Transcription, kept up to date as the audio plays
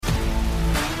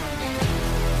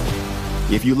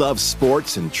If you love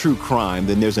sports and true crime,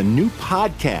 then there's a new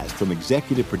podcast from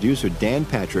executive producer Dan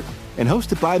Patrick and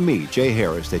hosted by me, Jay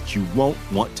Harris, that you won't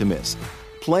want to miss.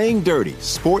 Playing Dirty: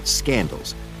 Sports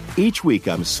Scandals. Each week,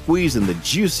 I'm squeezing the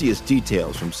juiciest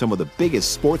details from some of the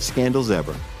biggest sports scandals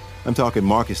ever. I'm talking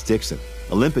Marcus Dixon,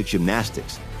 Olympic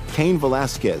gymnastics, Cain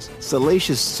Velasquez,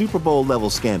 salacious Super Bowl-level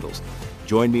scandals.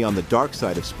 Join me on the dark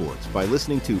side of sports by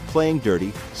listening to Playing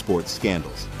Dirty: Sports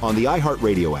Scandals on the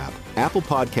iHeartRadio app, Apple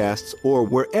Podcasts, or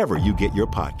wherever you get your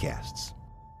podcasts.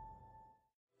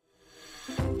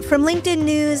 From LinkedIn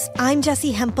News, I'm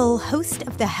Jessie Hempel, host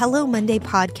of the Hello Monday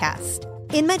podcast.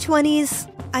 In my 20s,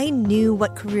 I knew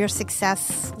what career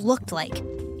success looked like.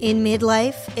 In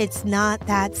midlife, it's not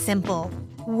that simple.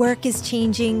 Work is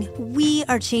changing, we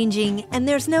are changing, and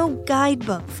there's no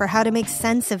guidebook for how to make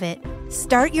sense of it.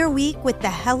 Start your week with the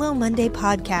Hello Monday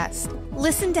podcast.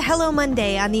 Listen to Hello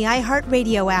Monday on the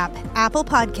iHeartRadio app, Apple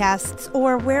Podcasts,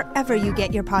 or wherever you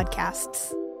get your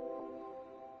podcasts.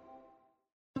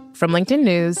 From LinkedIn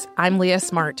News, I'm Leah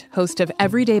Smart, host of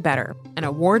Everyday Better, an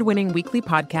award-winning weekly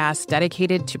podcast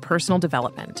dedicated to personal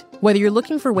development. Whether you're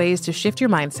looking for ways to shift your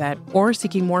mindset or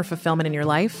seeking more fulfillment in your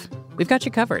life, we've got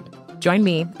you covered. Join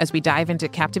me as we dive into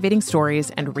captivating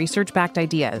stories and research-backed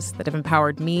ideas that have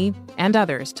empowered me and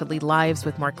others to lead lives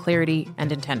with more clarity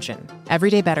and intention.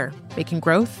 Everyday Better, making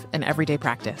growth an everyday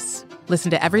practice. Listen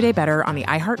to Everyday Better on the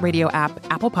iHeartRadio app,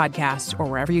 Apple Podcasts, or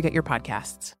wherever you get your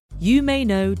podcasts. You may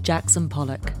know Jackson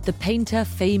Pollock, the painter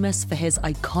famous for his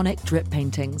iconic drip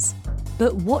paintings.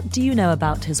 But what do you know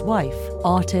about his wife,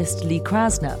 artist Lee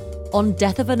Krasner? On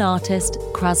Death of an Artist,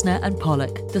 Krasner and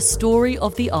Pollock, the story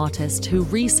of the artist who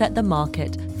reset the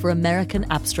market for American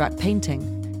abstract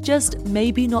painting. Just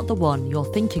maybe not the one you're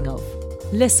thinking of.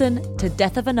 Listen to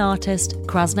Death of an Artist,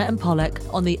 Krasner and Pollock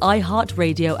on the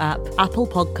iHeartRadio app, Apple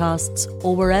Podcasts,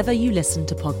 or wherever you listen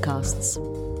to podcasts.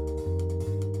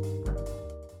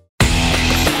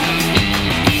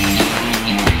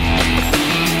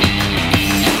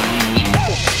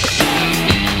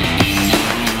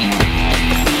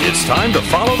 It's time to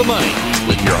follow the money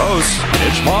with your hosts,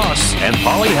 Mitch Moss and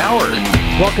Paulie Howard.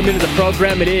 Welcome into the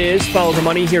program. It is Follow the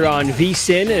Money here on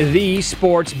VSiN, the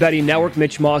Sports Betting Network.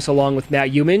 Mitch Moss along with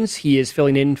Matt Humans. He is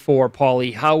filling in for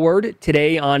Paulie Howard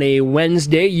today on a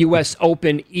Wednesday, U.S.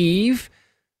 Open Eve.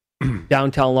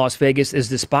 Downtown Las Vegas is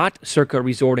the spot, Circa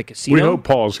Resort and Casino. We hope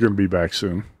Paul's going to be back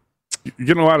soon. You're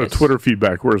getting a lot of Twitter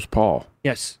feedback. Where's Paul?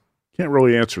 Yes. Can't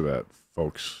really answer that,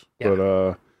 folks. Yeah.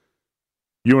 But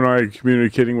you and I are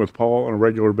communicating with Paul on a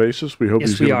regular basis. We hope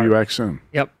he's going to be back soon.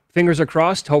 Yep. Fingers are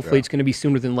crossed. Hopefully it's going to be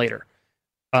sooner than later.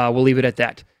 We'll leave it at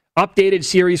that. Updated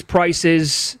series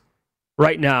prices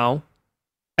right now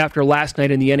after last night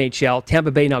in the NHL.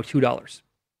 Tampa Bay now $2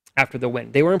 after the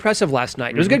win. They were impressive last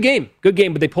night. It was a good game. Good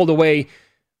game, but they pulled away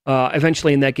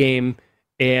eventually in that game.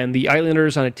 And the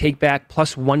Islanders on a take-back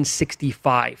plus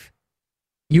 165.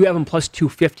 You have them plus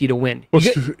 250 to win.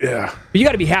 Yeah. But you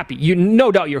got to be happy.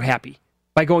 No doubt you're happy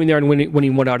by going there and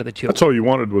winning one out of the two. That's all you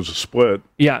wanted was a split.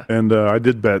 Yeah. And I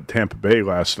did bet Tampa Bay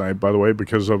last night, by the way,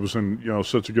 because I was in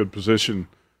such a good position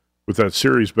with that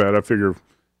series bet. I figure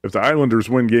if the Islanders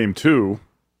win game 2,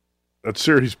 that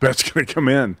series bet's going to come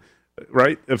in,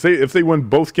 right? If they win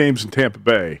both games in Tampa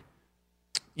Bay,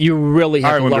 you really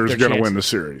have Islanders are going to win the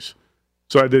series.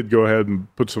 So I did go ahead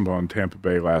and put some on Tampa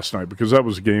Bay last night because that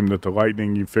was a game that the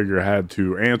Lightning, you figure, had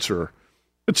to answer.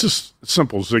 It's just a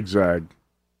simple zigzag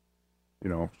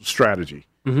strategy.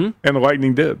 Mm-hmm. And the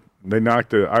Lightning did. They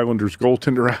knocked the Islanders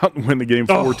goaltender out and win the game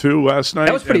 4-2 last night.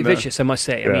 That was pretty vicious, I must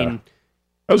say. Yeah. I mean,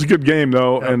 that was a good game,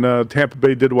 though, and Tampa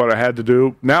Bay did what I had to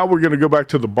do. Now we're going to go back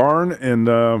to the barn in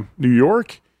New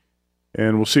York,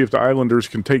 and we'll see if the Islanders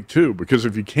can take 2, because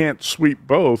if you can't sweep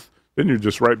both, then you're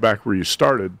just right back where you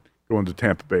started, going to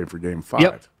Tampa Bay for game 5.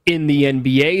 Yep. In the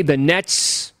NBA, the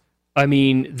Nets, I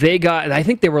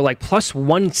think they were like plus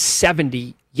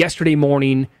 170 yesterday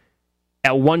morning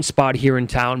at one spot here in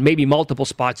town, maybe multiple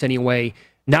spots anyway.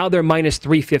 Now they're minus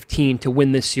 315 to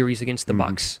win this series against the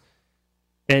Bucks.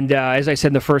 And as I said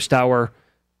in the first hour,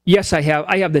 yes, I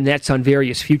have the Nets on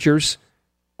various futures.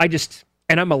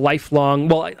 And I'm a lifelong,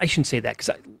 well, I shouldn't say that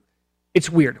because it's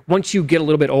weird. Once you get a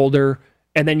little bit older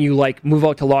and then you move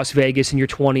out to Las Vegas in your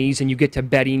 20s and you get to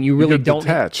betting, you really don't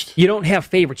detached. You don't have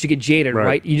favorites. You get jaded,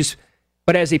 right?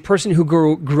 But as a person who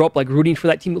grew up rooting for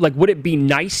that team, would it be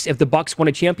nice if the Bucks won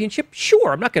a championship?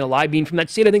 Sure, I'm not going to lie. Being from that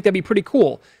state, I think that'd be pretty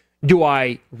cool. Do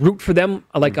I root for them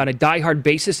on a diehard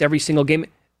basis every single game?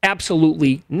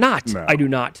 Absolutely not. No. I do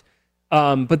not.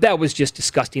 But that was just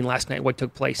disgusting last night, what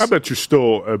took place. I bet you're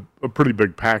still a pretty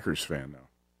big Packers fan,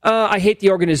 though. I hate the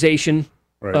organization.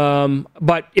 Right.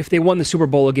 But if they won the Super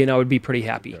Bowl again, I would be pretty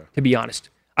happy, to be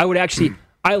honest. I would actually,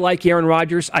 I like Aaron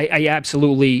Rodgers. I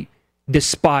absolutely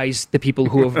despise the people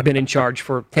who have been in charge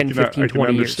for 10, 15,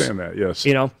 20 years. I can understand that, yes.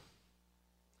 You know?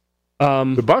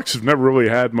 The Bucs have never really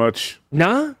had much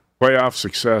playoff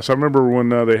success. I remember when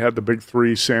they had the big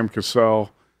three, Sam Cassell,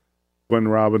 Glenn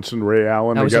Robinson, Ray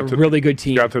Allen. That was a really good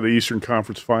team. Got to the Eastern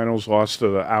Conference Finals, lost to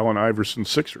the Allen Iverson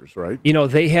Sixers, right? You know,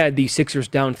 they had the Sixers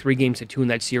down 3-2 in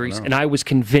that series, and I was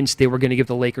convinced they were going to give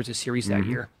the Lakers a series that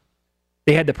year.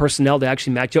 They had the personnel to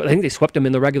actually match up. I think they swept them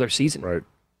in the regular season. Right.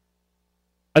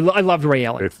 I loved Ray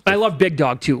Allen. I love Big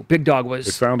Dog, too. Big Dog was...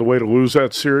 They found a way to lose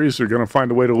that series. They're going to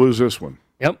find a way to lose this one.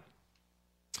 Yep.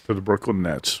 To the Brooklyn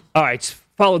Nets. All right,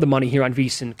 follow the money here on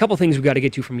VSiN. A couple things we've got to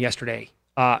get to from yesterday.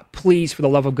 Please, for the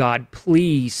love of God,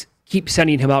 please keep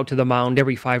sending him out to the mound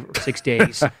every 5 or 6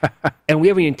 days. And we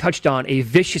haven't even touched on a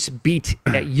vicious beat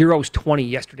at Euros 20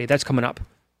 yesterday. That's coming up.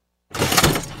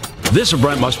 This is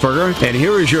Brent Musburger, and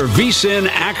here is your VSiN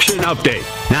action update.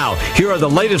 Now, here are the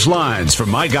latest lines from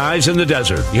my guys in the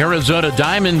desert. The Arizona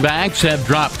Diamondbacks have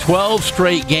dropped 12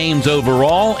 straight games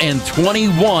overall and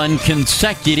 21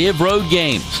 consecutive road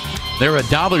games. They're a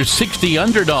 $1.60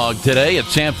 underdog today at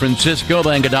San Francisco,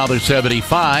 laying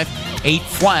 $1.75, 8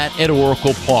 flat at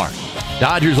Oracle Park.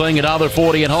 Dodgers laying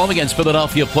 $1.40 at home against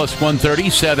Philadelphia plus 130,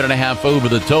 7.5 over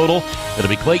the total. It'll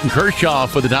be Clayton Kershaw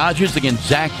for the Dodgers against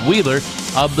Zach Wheeler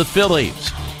of the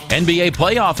Phillies. NBA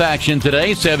playoff action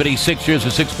today. 76ers a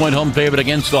 6-point home favorite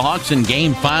against the Hawks in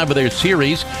Game 5 of their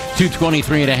series.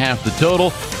 223.5 the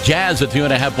total. Jazz a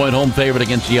 2.5-point home favorite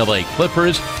against the LA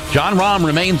Clippers. Jon Rahm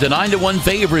remains a 9-1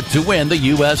 favorite to win the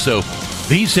U.S. Open.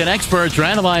 VSiN experts are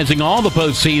analyzing all the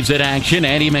postseason action.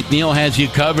 Andy McNeil has you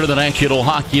covered in the National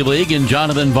Hockey League, and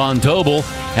Jonathan Von Tobel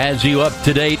has you up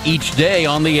to date each day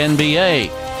on the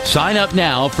NBA. Sign up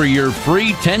now for your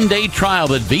free 10-day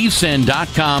trial at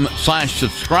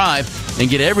vsin.com/subscribe and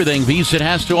get everything VSiN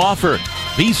has to offer.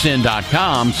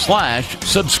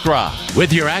 vsin.com/subscribe.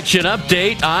 With your action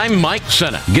update, I'm Mike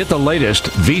Senna. Get the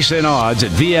latest VSiN odds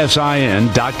at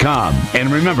vsin.com. And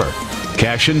remember,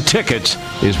 cash and tickets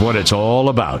is what it's all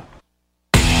about.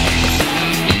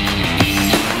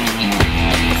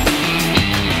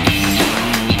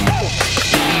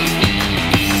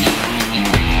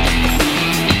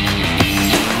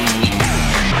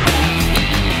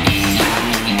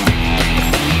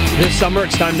 This summer,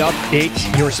 it's time to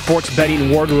update your sports betting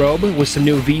wardrobe with some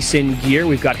new VSiN gear.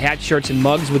 We've got hats, shirts, and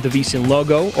mugs with the VSiN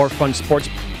logo, or fun sports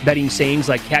betting sayings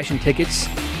like cash and tickets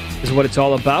is what it's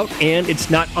all about. And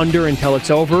it's not under until it's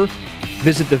over.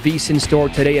 Visit the VSiN store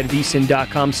today at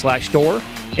vsin.com/store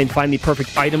and find the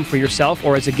perfect item for yourself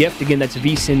or as a gift. Again, that's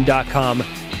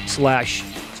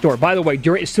vsin.com/store. By the way,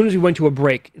 as soon as we went to a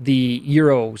break, the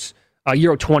Euro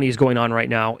 20 is going on right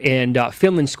now, and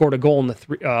Finland scored a goal in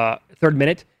the third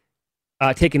minute.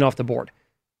 Taken off the board.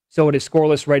 So it is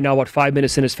scoreless right now, about 5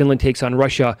 minutes in as Finland takes on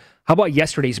Russia. How about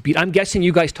yesterday's beat? I'm guessing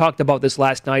you guys talked about this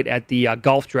last night at the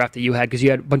golf draft that you had, because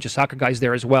you had a bunch of soccer guys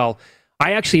there as well.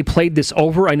 I actually played this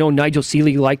over. I know Nigel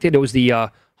Seeley liked it. It was the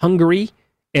Hungary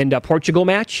and Portugal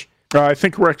match. I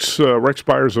think Rex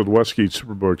Byers of the Westgate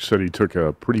Superbook said he took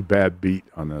a pretty bad beat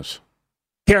on this.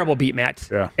 Terrible beat, Matt.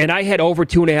 Yeah. And I had over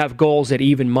 2.5 goals at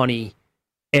even money,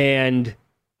 and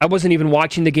I wasn't even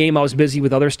watching the game. I was busy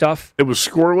with other stuff. It was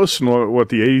scoreless in the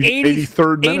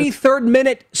 83rd minute? 83rd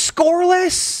minute,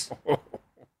 scoreless.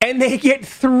 And they get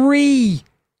 3.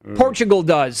 Portugal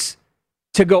does,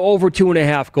 to go over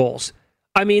 2.5 goals.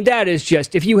 I mean, that is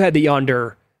just, if you had the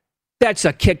under, that's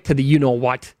a kick to the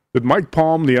you-know-what. Did Mike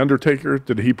Palm, the Undertaker,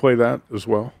 did he play that as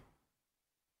well?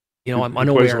 You know, I'm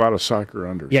unaware. He plays a lot of soccer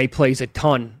unders. Yeah, he plays a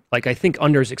ton. Like, I think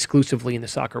unders exclusively in the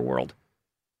soccer world.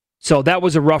 So that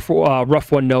was a rough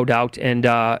one, no doubt. And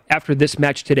after this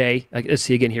match today, let's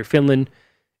see again here, Finland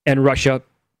and Russia.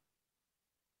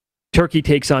 Turkey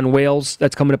takes on Wales.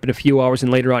 That's coming up in a few hours.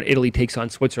 And later on, Italy takes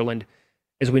on Switzerland,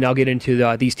 as we now get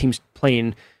into these teams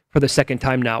playing for the second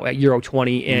time now at Euro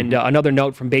 20. And another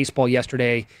note from baseball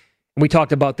yesterday. We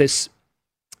talked about this,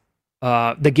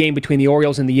 the game between the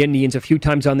Orioles and the Indians a few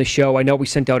times on the show. I know we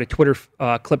sent out a Twitter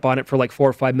clip on it for like 4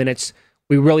 or 5 minutes.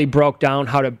 We really broke down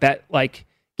how to bet,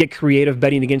 get creative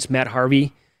betting against Matt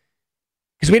Harvey,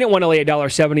 because we didn't want to lay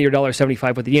 $1.70 or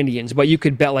 $1.75 with the Indians, but you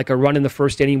could bet like a run in the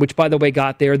first inning, which, by the way,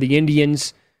 got there. The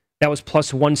Indians, that was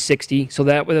plus 160, so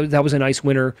that was a nice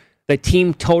winner. The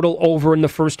team total over in the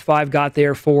first 5 got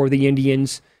there for the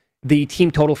Indians. The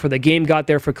team total for the game got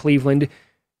there for Cleveland.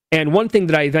 And one thing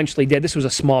that I eventually did, this was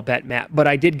a small bet, Matt, but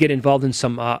I did get involved in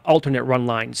some alternate run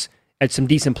lines at some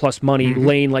decent plus money,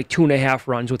 laying like 2.5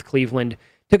 runs with Cleveland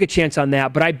took a chance on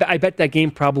that. But I bet that game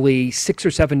probably 6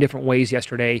 or 7 different ways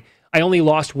yesterday. I only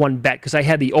lost one bet because I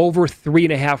had the over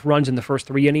 3.5 runs in the first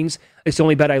 3 innings. It's the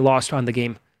only bet I lost on the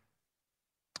game.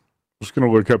 I was going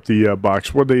to look up the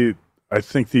box. I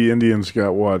think the Indians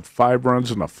got, 5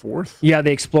 runs in the fourth? Yeah,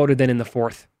 they exploded then in the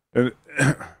fourth. And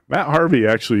Matt Harvey,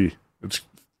 actually, it's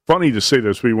funny to say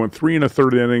this, but he went 3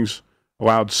 1/3 innings,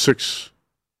 allowed 6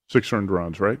 earned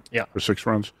runs, right? Yeah. Or 6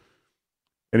 runs.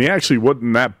 And he actually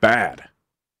wasn't that bad.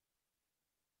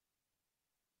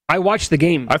 I watched the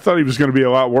game. I thought he was going to be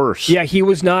a lot worse. Yeah, he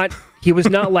was not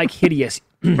like hideous.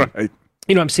 Right.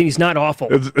 You know what I'm saying? He's not awful.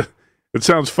 It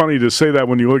sounds funny to say that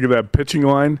when you look at that pitching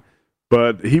line,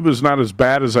 but he was not as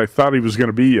bad as I thought he was going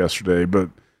to be yesterday. But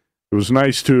it was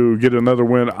nice to get another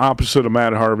win opposite of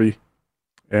Matt Harvey.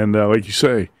 And like you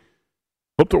say,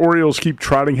 hope the Orioles keep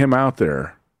trotting him out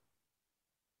there.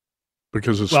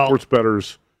 Because as sports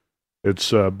bettors,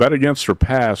 it's bet against or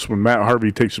pass when Matt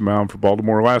Harvey takes him out for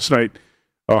Baltimore. Last night,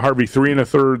 Harvey 3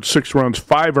 1/3, 6 runs,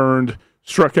 5 earned,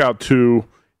 struck out 2,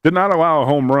 did not allow a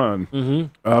home run.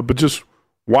 But just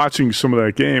watching some of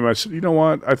that game, I said, you know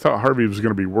what? I thought Harvey was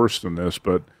going to be worse than this.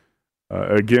 But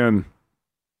again,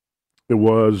 it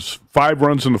was 5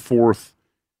 runs in the fourth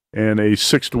and a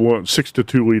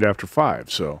 6-2 lead after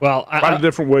 5. So a lot of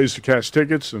different ways to cash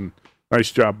tickets, and nice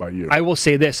job by you. I will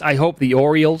say this. I hope the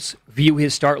Orioles view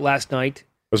his start last night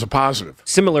as a positive.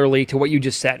 Similarly to what you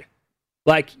just said.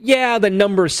 Like, yeah, the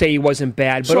numbers say he wasn't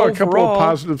bad, but overall, a couple of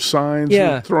positive signs.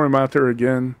 Yeah. Throw him out there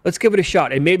again. Let's give it a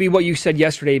shot. And maybe what you said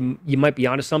yesterday, you might be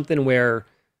onto something where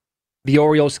the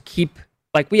Orioles keep,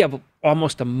 like, we have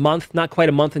almost a month, not quite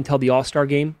a month until the All-Star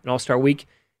game, an All-Star week.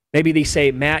 Maybe they say,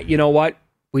 Matt, you know what?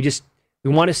 We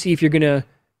want to see if you're going to,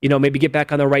 maybe get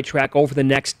back on the right track over the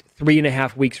next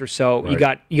 3.5 weeks or so.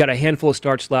 Right. You got a handful of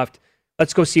starts left.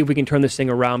 Let's go see if we can turn this thing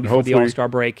around before the All-Star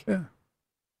break. Yeah.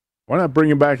 Why not bring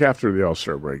him back after the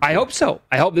All-Star break? I hope so.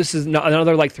 I hope this is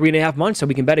another 3.5 months so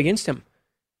we can bet against him.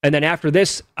 And then after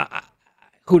this,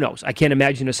 who knows? I can't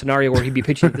imagine a scenario where he'd be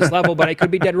pitching at this level, but I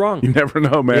could be dead wrong. You never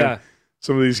know, man. Yeah.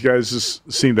 Some of these guys just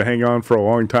seem to hang on for a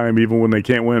long time, even when they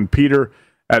can't win. Peter,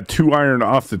 at 2-iron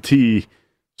off the tee,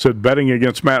 said betting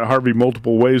against Matt Harvey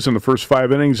multiple ways in the first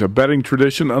 5 innings, a betting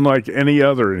tradition unlike any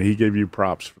other, and he gave you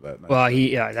props for that. Well,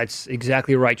 that's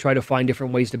exactly right. Try to find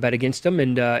different ways to bet against him,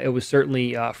 and it was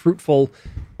certainly fruitful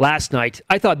last night.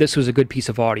 I thought this was a good piece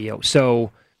of audio.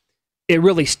 So it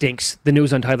really stinks, the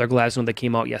news on Tyler Glasnow that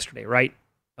came out yesterday, right?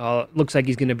 Looks like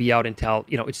he's going to be out until,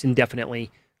 it's indefinitely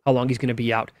how long he's going to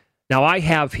be out. Now, I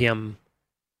have him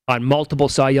on multiple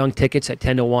Cy Young tickets at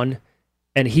 10-1.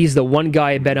 And he's the one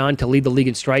guy I bet on to lead the league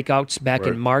in strikeouts back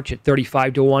in March at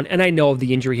 35-1. And I know of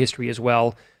the injury history as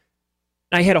well.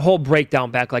 I had a whole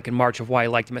breakdown back in March of why I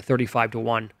liked him at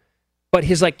 35-1. But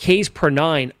his Ks per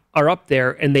 9 are up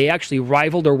there, and they actually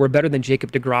rivaled or were better than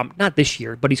Jacob deGrom. Not this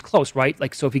year, but he's close, right?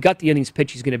 So if he got the innings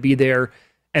pitch, he's going to be there.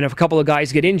 And if a couple of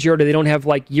guys get injured or they don't have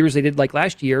years they did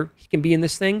last year, he can be in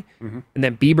this thing. Mm-hmm. And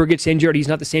then Bieber gets injured. He's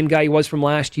not the same guy he was from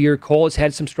last year. Cole has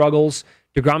had some struggles.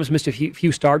 deGrom's missed a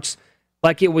few starts.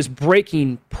 It was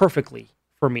breaking perfectly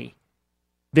for me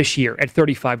this year at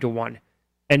 35-1.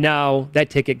 And now that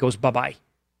ticket goes bye-bye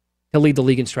to lead the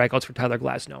league in strikeouts for Tyler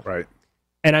Glasnow. Right.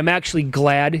 And I'm actually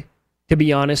glad, to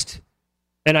be honest,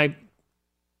 and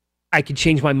I could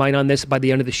change my mind on this by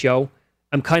the end of the show.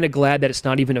 I'm kind of glad that it's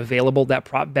not even available, that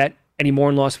prop bet, anymore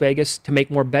in Las Vegas to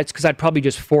make more bets, because I'd probably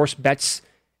just force bets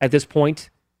at this point.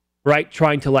 Right?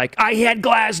 Trying to I had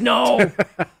Glasnow.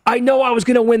 I know I was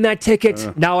going to win that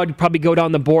ticket. Now I'd probably go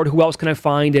down the board. Who else can I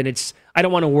find? And I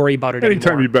don't want to worry about it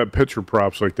Anytime anymore. you bet pitcher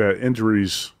props like that,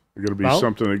 injuries are going to be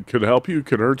something that could help you,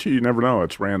 could hurt you. You never know.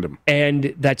 It's random.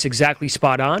 And that's exactly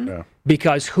spot on,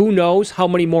 because who knows how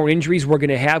many more injuries we're going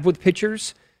to have with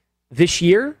pitchers this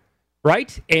year,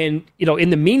 right? And, in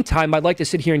the meantime, I'd like to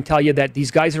sit here and tell you that these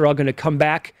guys are all going to come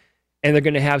back and they're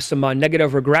going to have some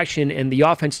negative regression, and the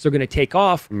offenses are going to take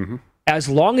off as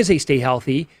long as they stay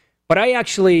healthy. But I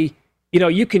actually,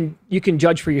 you can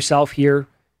judge for yourself here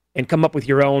and come up with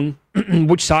your own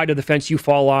which side of the fence you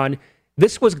fall on.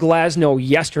 This was Glasnow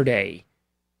yesterday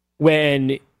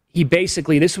when he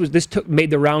basically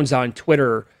made the rounds on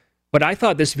Twitter. But I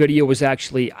thought this video was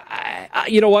actually,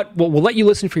 you know what? We'll let you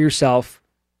listen for yourself,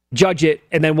 judge it,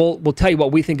 and then we'll tell you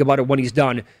what we think about it when he's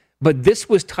done. But this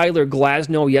was Tyler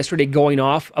Glasnow yesterday going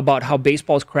off about how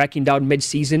baseball's cracking down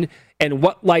midseason and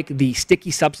what the sticky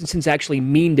substances actually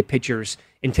mean to pitchers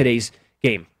in today's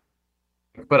game.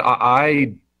 But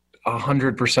I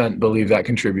 100% believe that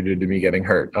contributed to me getting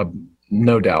hurt.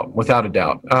 No doubt, without a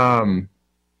doubt.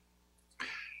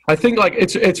 I think like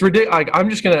it's ridiculous.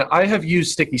 Like, I have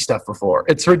used sticky stuff before.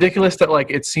 It's ridiculous that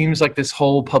like it seems like this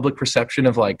whole public perception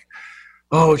of like,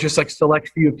 oh, it's just like select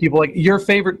few of people. Like your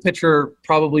favorite pitcher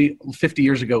probably 50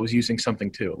 years ago was using something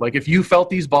too. Like if you felt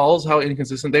these balls, how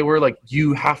inconsistent they were, like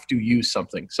you have to use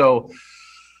something. So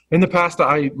in the past,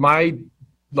 my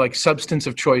like substance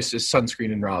of choice is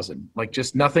sunscreen and rosin. Like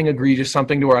just nothing egregious,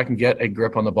 something to where I can get a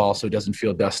grip on the ball so it doesn't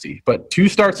feel dusty. But 2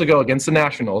 starts ago against the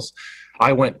Nationals,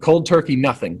 I went cold turkey,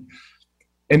 nothing.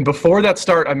 And before that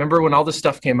start, I remember when all this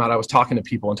stuff came out, I was talking to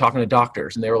people and talking to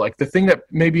doctors, and they were like, the thing that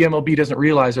maybe MLB doesn't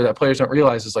realize or that players don't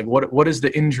realize is like, what is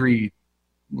the injury,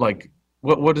 like,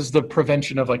 what is the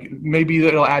prevention of, like, maybe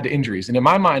it'll add to injuries. And in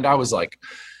my mind, I was like,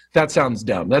 that sounds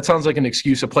dumb. That sounds like an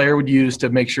excuse a player would use to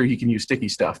make sure he can use sticky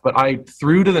stuff. But I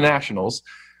threw to the Nationals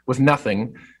with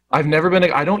nothing. I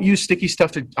don't use sticky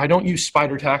stuff I don't use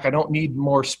spider tack. I don't need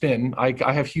more spin. I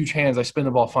have huge hands. I spin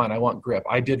the ball fine. I want grip.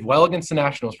 I did well against the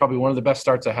Nationals, probably one of the best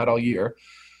starts I had all year.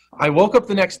 I woke up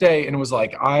the next day and was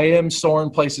like, I am sore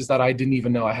in places that I didn't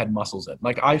even know I had muscles in.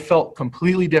 Like I felt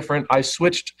completely different. I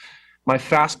switched my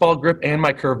fastball grip and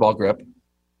my curveball grip.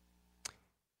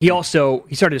 He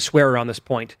started to swear around this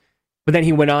point, but then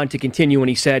he went on to continue and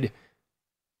he said,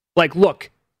 like, look,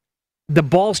 the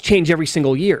balls change every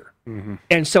single year. Mm-hmm.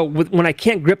 And so when I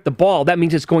can't grip the ball, that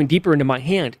means it's going deeper into my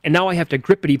hand. And now I have to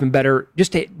grip it even better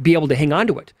just to be able to hang on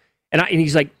to it. And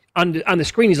he's like, on the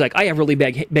screen, he's like, I have really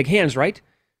big hands, right?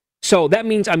 So that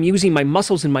means I'm using my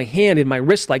muscles in my hand and my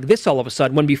wrist like this all of a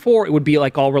sudden, when before it would be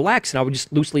like all relaxed and I would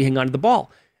just loosely hang on to the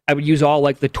ball. I would use all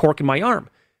like the torque in my arm.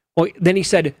 Well, then he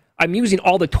said, I'm using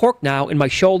all the torque now in my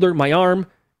shoulder, my arm,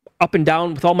 up and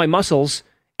down with all my muscles.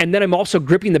 And then I'm also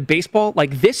gripping the baseball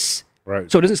like this,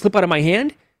 right, so it doesn't slip out of my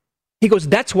hand. He goes,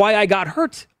 that's why I got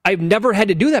hurt. I've never had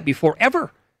to do that before,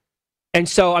 ever. And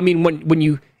so, I mean, when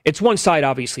you, it's one side,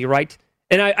 obviously, right?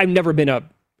 And I've never been a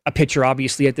pitcher,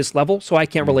 obviously, at this level, so I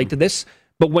can't relate to this.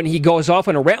 But when he goes off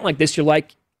on a rant like this, you're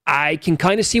like, I can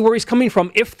kind of see where he's coming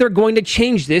from if they're going to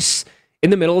change this in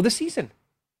the middle of the season.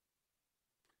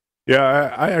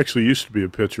 Yeah, I actually used to be a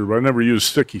pitcher, but I never used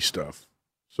sticky stuff.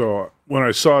 So when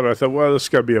I saw it, I thought, well, this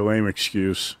got to be a lame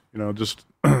excuse. You know, just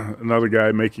another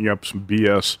guy making up some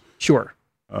BS. Sure.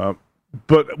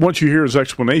 But once you hear his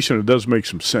explanation, it does make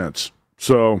some sense.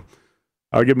 So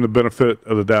I'll give him the benefit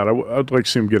of the doubt. I'd like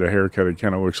to see him get a haircut. It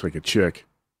kind of looks like a chick.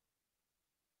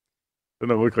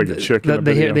 Doesn't it look like a chick?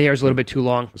 The hair's a little bit too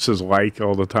long. It says like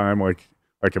all the time, like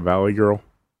a Valley girl.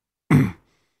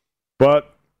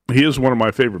 But he is one of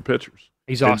my favorite pitchers.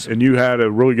 He's awesome. And you had a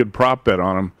really good prop bet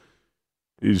on him.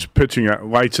 He's pitching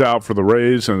lights out for the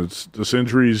Rays, and this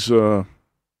injury's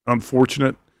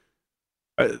unfortunate.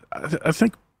 I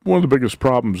think one of the biggest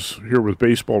problems here with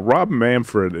baseball, Rob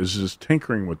Manfred is just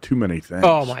tinkering with too many things.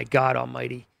 Oh, my God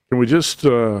almighty. Can we just...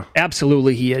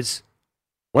 Absolutely, he is.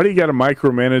 Why do you got to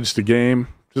micromanage the game?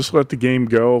 Just let the game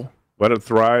go. Let it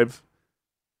thrive.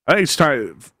 I think it's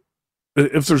time...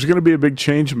 If there's going to be a big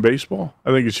change in baseball,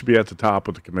 I think it should be at the top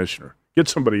with the commissioner. Get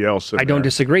somebody else in I don't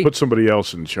disagree. Put somebody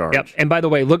else in charge. Yep. And by the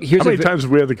way, look, here's how many times have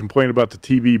we had to complain about the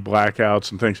TV blackouts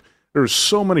and things? There's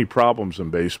so many problems in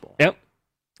baseball. Yep.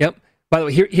 By the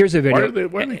way, here's a video.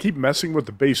 Why do they keep messing with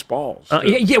the baseballs?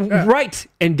 Yeah, right.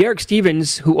 And Derek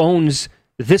Stevens, who owns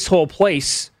this whole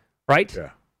place, right?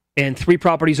 Yeah. And 3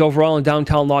 properties overall in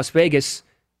downtown Las Vegas,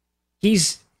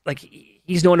 he's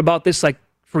known about this like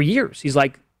for years. He's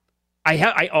like,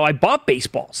 I bought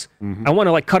baseballs. Mm-hmm. I want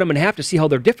to like cut them in half to see how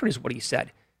they're different, is what he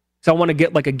said. So I want to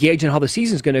get like a gauge on how the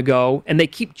season's going to go, and they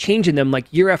keep changing them like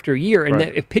year after year. And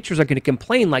if pitchers are going to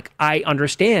complain, like I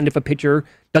understand if a pitcher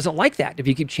doesn't like that, if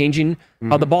you keep changing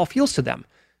how the ball feels to them.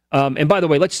 And by the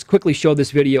way, let's quickly show this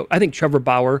video. I think Trevor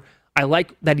Bauer, I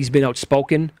like that he's been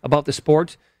outspoken about the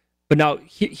sport. But now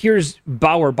here's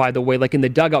Bauer, by the way, like in the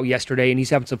dugout yesterday, and he's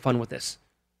having some fun with this.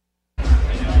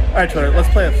 All right, Trevor, let's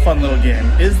play a fun little game.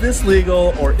 Is this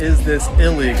legal or is this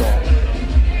illegal?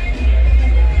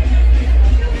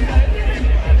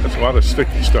 That's a lot of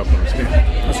sticky stuff on this game.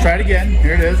 Let's try it again.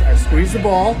 Here it is. I squeeze the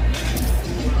ball.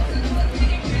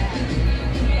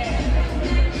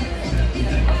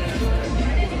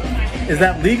 Is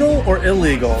that legal or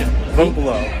illegal? Vote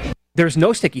below. There's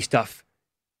no sticky stuff.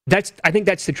 I think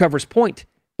that's to Trevor's point.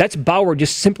 That's Bauer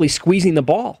just simply squeezing the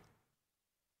ball.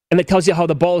 And that tells you how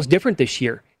the ball is different this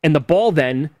year. And the ball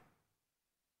then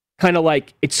kind of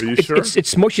like it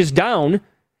smushes down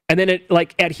and then it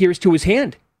like adheres to his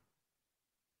hand.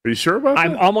 Are you sure about that?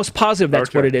 I'm almost positive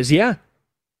that's what it is, yeah.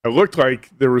 It looked like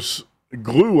there was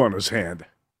glue on his hand.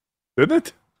 Didn't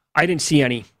it? I didn't see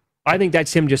any. I think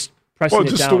that's him just pressing it down.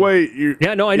 Well, just the way you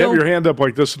I know. have your hand up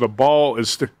like this and the ball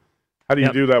is... How do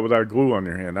you do that without glue on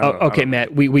your hand? Okay,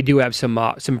 Matt, we do have some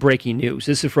breaking news.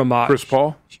 This is from Chris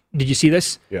Paul. Did you see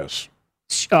this? Yes.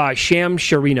 Sham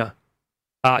Sharina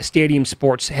Stadium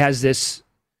Sports has this.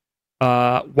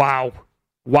 Wow.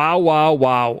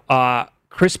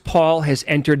 Chris Paul has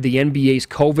entered the NBA's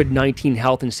COVID-19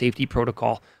 health and safety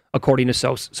protocol, according to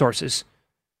sources.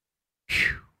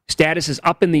 Whew. Status is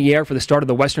up in the air for the start of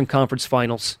the Western Conference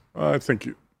Finals. I think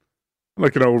I'm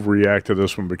not going to overreact to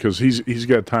this one because he's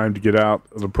got time to get out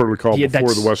of the protocol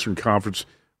before the Western Conference.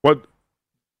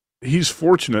 He's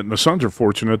fortunate, and the Suns are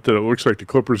fortunate that it looks like the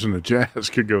Clippers and the Jazz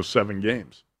could go 7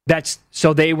 games.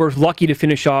 So they were lucky to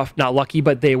finish off, not lucky,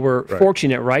 but they were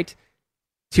fortunate, right,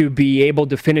 to be able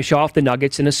to finish off the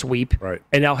Nuggets in a sweep,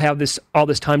 and now have all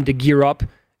this time to gear up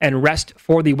and rest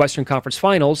for the Western Conference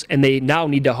Finals, and they now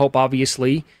need to hope,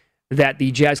 obviously, that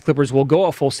the Jazz Clippers will go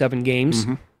a full 7 games.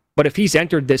 Mm-hmm. But if he's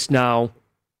entered this now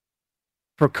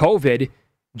for COVID,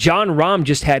 John Rahm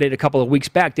just had it a couple of weeks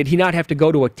back. Did he not have to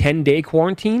go to a 10-day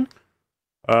quarantine?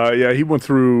 Yeah, he went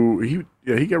through.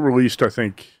 He got released. I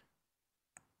think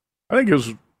it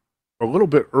was a little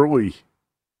bit early.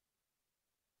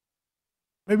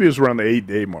 Maybe it was around the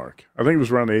 8-day mark. I think it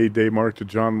was around the 8-day mark that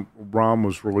John Rahm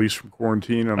was released from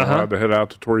quarantine and allowed to head out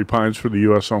to Torrey Pines for the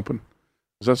U.S. Open.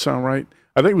 Does that sound right?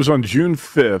 I think it was on June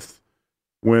 5th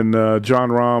when John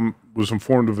Rahm was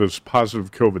informed of his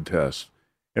positive COVID test.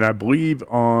 And I believe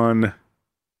on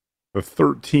the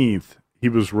 13th, he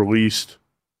was released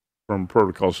from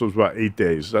protocol. So it was about 8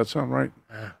 days. Does that sound right?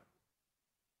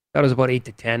 That was about 8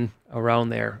 to 10, around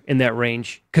there, in that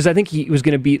range. Because I think he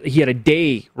had a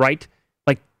day, right?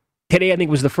 Like today, I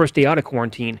think was the first day out of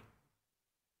quarantine.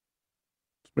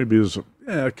 Maybe it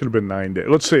could have been 9 days.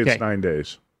 Let's say it's 9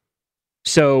 days.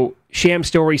 So Sham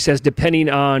Story says, depending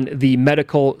on the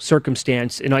medical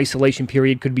circumstance, an isolation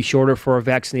period could be shorter for a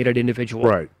vaccinated individual.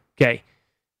 Right. Okay.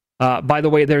 By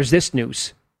the way, there's this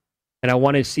news, and I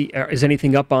want to see, is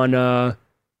anything up on,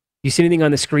 you see anything on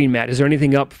the screen, Matt? Is there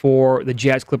anything up for the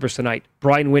Jazz Clippers tonight?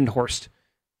 Brian Windhorst,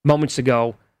 moments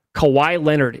ago, Kawhi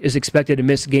Leonard is expected to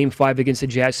miss Game 5 against the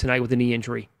Jazz tonight with a knee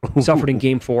injury. Suffered in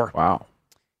Game 4. Wow.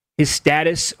 His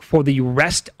status for the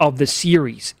rest of the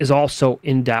series is also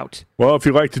in doubt. Well, if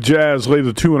you like the Jazz, lay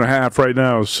the 2.5 right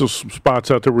now. There's still some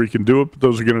spots out there where you can do it, but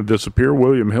those are going to disappear.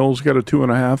 William Hill's got a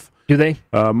 2.5. Do they?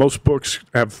 Most books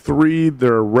have 3.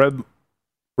 There are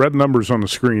red numbers on the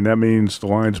screen. That means the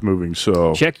line's moving.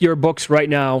 So check your books right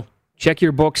now. Check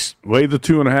your books. Lay the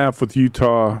 2.5 with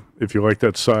Utah if you like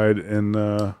that side, and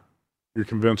you're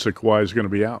convinced that Kawhi is going to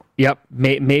be out. Yep.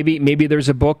 Maybe there's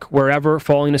a book wherever,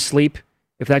 falling asleep.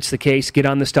 If that's the case, get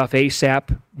on the stuff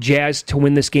ASAP. Jazz to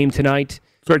win this game tonight.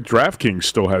 It's like DraftKings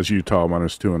still has Utah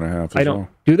minus 2.5. I don't. Well.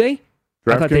 Do they?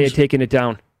 I thought they had taken it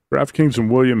down. DraftKings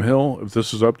and William Hill, if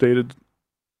this is updated.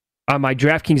 On my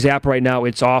DraftKings app right now,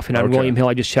 it's off, and on William Hill,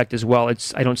 I just checked as well.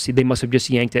 I don't see. They must have just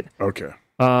yanked it. Okay.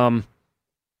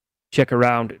 Check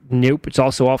around. Nope. It's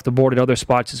also off the board at other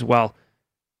spots as well.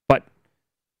 But,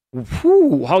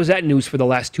 how's that news for the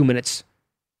last 2 minutes?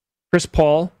 Chris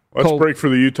Paul. Let's break for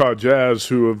the Utah Jazz,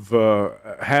 who have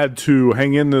had to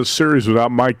hang in this series without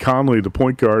Mike Conley, the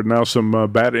point guard. Now some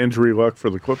bad injury luck for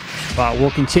the Clippers.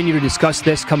 We'll continue to discuss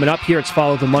this coming up here. It's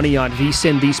Follow the Money on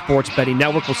VSiN, the Sports Betting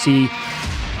Network. We'll see.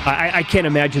 I can't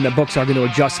imagine that books are going to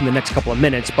adjust in the next couple of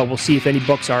minutes, but we'll see if any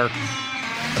books are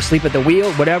asleep at the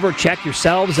wheel, whatever. Check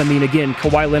yourselves. I mean, again,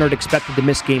 Kawhi Leonard expected to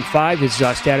miss Game 5. His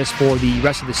status for the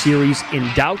rest of the series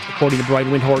in doubt, according to Brian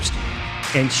Windhorst.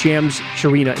 And Shams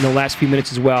Sharina in the last few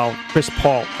minutes as well. Chris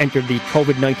Paul entered the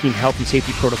COVID-19 health and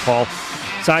safety protocol,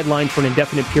 sidelined for an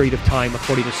indefinite period of time,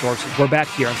 according to sources. We're back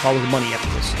here on Follow the Money after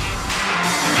this.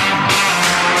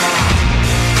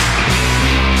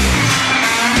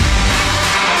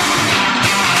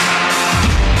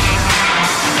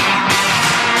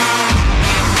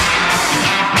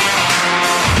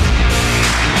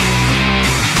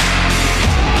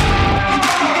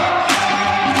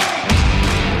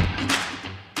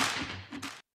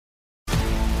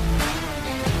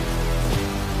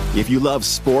 If you love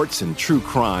sports and true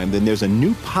crime, then there's a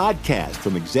new podcast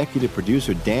from executive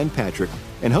producer Dan Patrick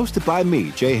and hosted by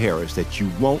me, Jay Harris, that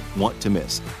you won't want to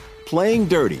miss. Playing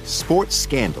Dirty: Sports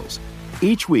Scandals.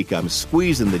 Each week, I'm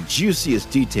squeezing the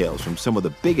juiciest details from some of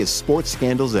the biggest sports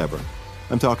scandals ever.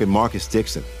 I'm talking Marcus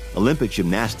Dixon, Olympic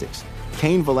gymnastics,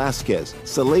 Cain Velasquez,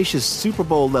 salacious Super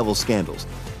Bowl-level scandals.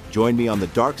 Join me on the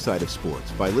dark side of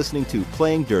sports by listening to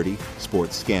Playing Dirty: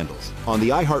 Sports Scandals on the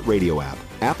iHeartRadio app,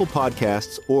 Apple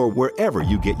Podcasts, or wherever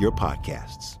you get your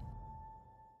podcasts.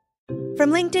 From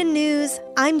LinkedIn News,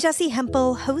 I'm Jessie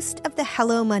Hempel, host of the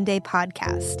Hello Monday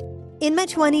podcast. In my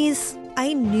 20s,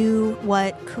 I knew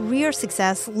what career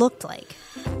success looked like.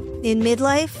 In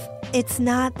midlife, it's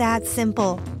not that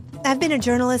simple. I've been a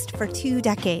journalist for 2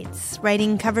 decades,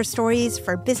 writing cover stories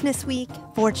for Business Week,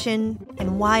 Fortune,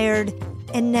 and Wired.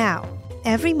 And now,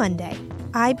 every Monday,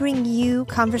 I bring you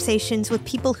conversations with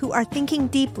people who are thinking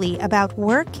deeply about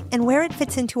work and where it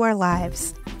fits into our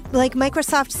lives. Like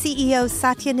Microsoft CEO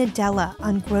Satya Nadella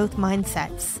on growth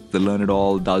mindsets. The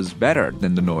learn-it-all does better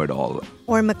than the know-it-all.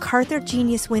 Or MacArthur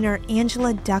Genius winner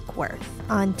Angela Duckworth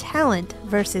on talent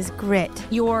versus grit.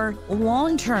 Your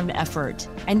long-term effort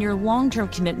and your long-term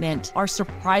commitment are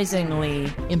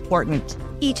surprisingly important.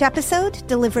 Each episode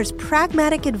delivers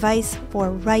pragmatic advice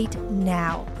for right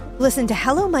now. Listen to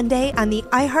Hello Monday on the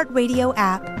iHeartRadio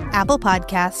app, Apple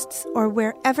Podcasts, or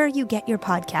wherever you get your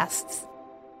podcasts.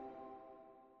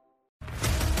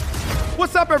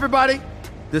 What's up, everybody?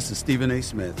 This is Stephen A.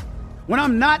 Smith. When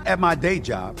I'm not at my day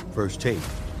job, First Take,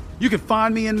 you can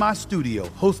find me in my studio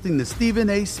hosting the Stephen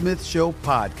A. Smith Show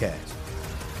podcast.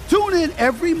 Tune in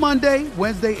every Monday,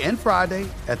 Wednesday, and Friday,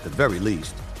 at the very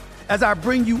least, as I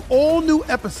bring you all new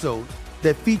episodes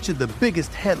that feature the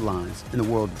biggest headlines in the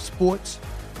world of sports,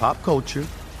 pop culture,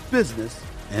 business,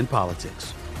 and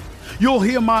politics. You'll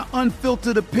hear my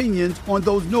unfiltered opinions on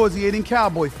those nauseating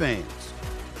Cowboy fans,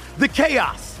 the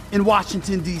chaos in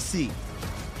Washington, D.C.,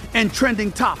 and trending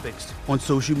topics on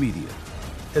social media,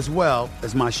 as well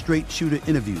as my straight shooter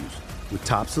interviews with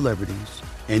top celebrities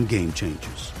and game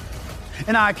changers.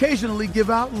 And I occasionally give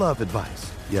out love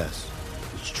advice. Yes,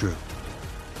 it's true.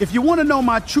 If you want to know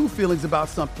my true feelings about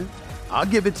something, I'll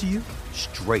give it to you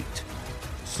straight.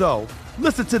 So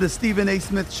listen to the Stephen A.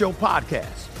 Smith Show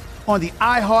podcast on the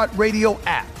iHeartRadio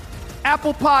app,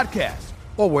 Apple Podcasts,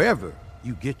 or wherever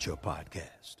you get your podcast.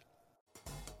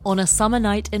 On a summer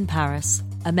night in Paris,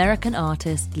 American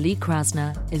artist Lee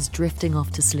Krasner is drifting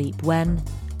off to sleep when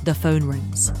the phone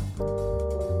rings.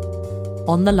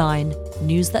 On the line,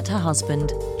 news that her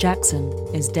husband, Jackson,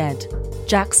 is dead.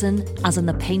 Jackson, as in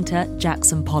the painter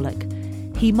Jackson Pollock.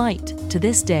 He might, to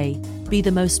this day, be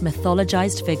the most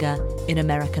mythologized figure in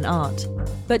American art.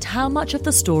 But how much of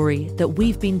the story that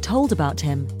we've been told about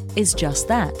him is just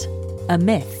that, a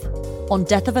myth? On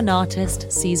Death of an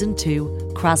Artist, Season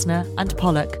 2, Krasner and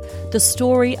Pollock, the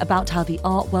story about how the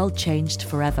art world changed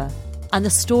forever, and the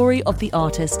story of the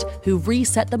artist who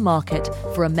reset the market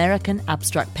for American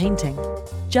abstract painting.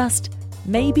 Just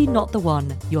maybe not the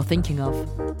one you're thinking of.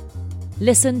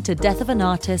 Listen to Death of an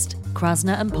Artist,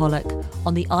 Krasner and Pollock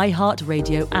on the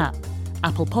iHeartRadio app,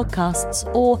 Apple Podcasts,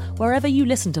 or wherever you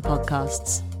listen to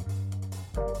podcasts.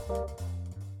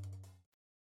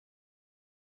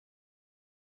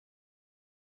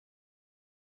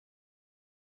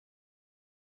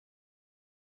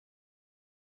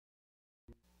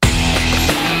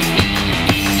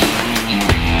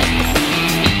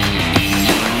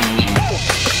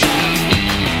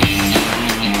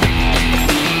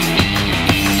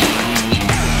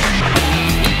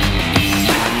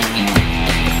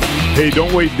 Hey,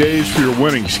 don't wait days for your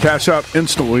winnings. Cash out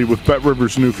instantly with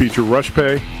BetRivers' new feature, Rush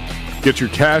Pay. Get your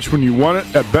cash when you want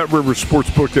it at BetRivers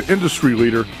Sportsbook, the industry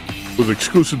leader with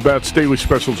exclusive bets, daily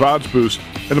specials, odds boost,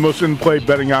 and the most in-play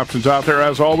betting options out there.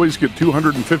 As always, get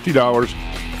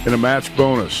 $250 in a match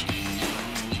bonus.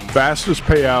 Fastest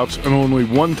payouts and only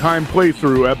one-time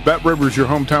playthrough at BetRivers, your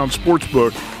hometown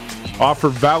sportsbook. Offer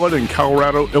valid in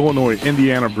Colorado, Illinois,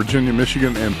 Indiana, Virginia,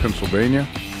 Michigan, and Pennsylvania.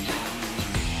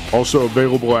 Also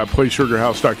available at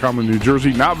PlaySugarHouse.com in New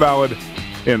Jersey. Not valid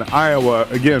in Iowa.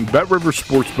 Again, BetRivers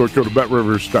Sportsbook. Go to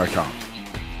BetRivers.com.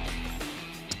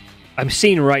 I'm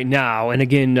seeing right now, and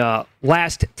again,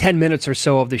 last 10 minutes or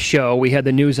so of the show, we had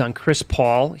the news on Chris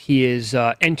Paul. He is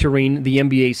entering the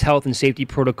NBA's health and safety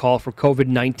protocol for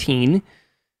COVID-19.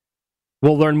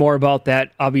 We'll learn more about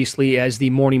that, obviously, as the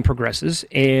morning progresses.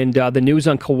 And the news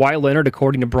on Kawhi Leonard,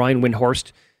 according to Brian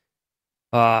Windhorst,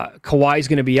 Kawhi is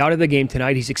going to be out of the game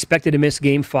tonight. He's expected to miss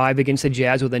Game 5 against the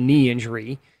Jazz with a knee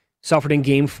injury, suffered in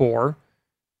Game 4.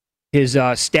 His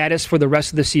status for the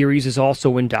rest of the series is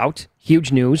also in doubt.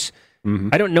 Huge news. Mm-hmm.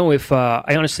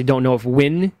 I honestly don't know if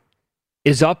Wynn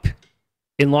is up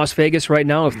in Las Vegas right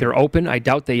now, if they're open. I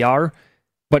doubt they are.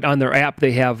 But on their app,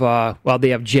 they have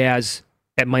Jazz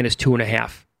at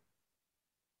 -2.5.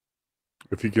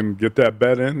 If you can get that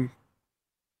bet in,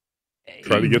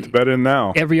 try to get the bet in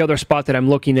now. Every other spot that I'm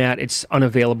looking at, it's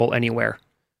unavailable anywhere.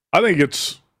 I think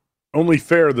it's only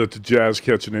fair that the Jazz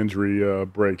catch an injury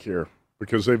break here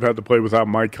because they've had to play without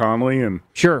Mike Conley. And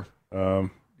sure.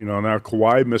 Now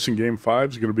Kawhi missing Game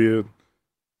 5 is going to be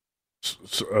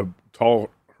a tall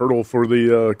hurdle for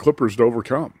the Clippers to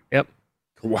overcome. Yep.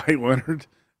 Kawhi Leonard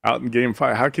out in Game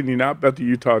 5. How can you not bet the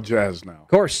Utah Jazz now? Of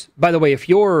course. By the way, if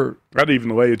you're... I'd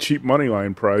even lay a cheap money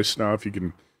line price now if you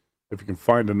can if you can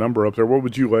find a number up there. What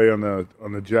would you lay on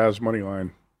the Jazz money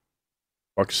line?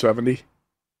 $1.70?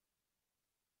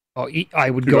 Oh, I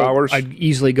would $2? go. I'd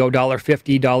easily go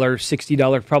 $1.50,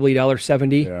 $60, probably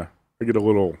 $1.70. Yeah, I get a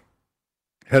little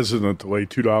hesitant to lay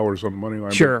 $2 on the money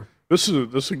line. Sure. This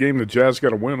is a game the Jazz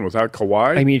got to win without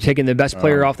Kawhi. I mean, you're taking the best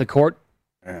player off the court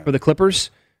for the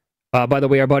Clippers. By the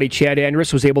way, our buddy Chad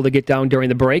Andrus was able to get down during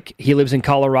the break. He lives in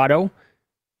Colorado.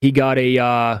 He got he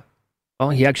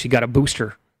actually got a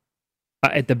booster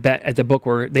at the book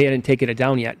where they hadn't taken it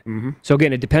down yet. Mm-hmm. So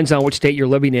again, it depends on which state you're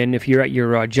living in. If you're at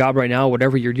your job right now,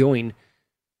 whatever you're doing,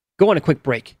 go on a quick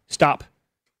break. Stop.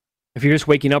 If you're just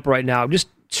waking up right now, just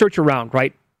search around.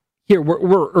 Right here,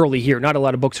 we're early here. Not a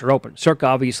lot of books are open. Circa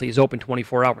obviously is open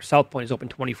 24 hours. South Point is open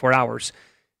 24 hours.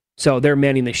 So they're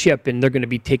manning the ship, and they're going to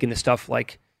be taking the stuff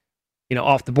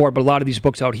off the board. But a lot of these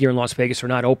books out here in Las Vegas are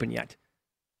not open yet.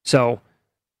 So,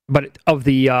 but of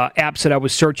the apps that I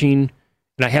was searching,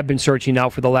 and I have been searching now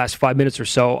for the last 5 minutes or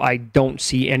so, I don't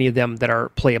see any of them that are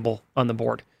playable on the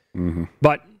board. Mm-hmm.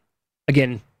 But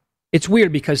again, it's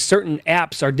weird because certain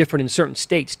apps are different in certain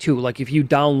states too. Like if you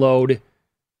download,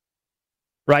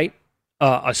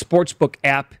 a sportsbook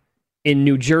app in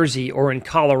New Jersey or in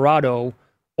Colorado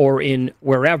or in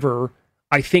wherever,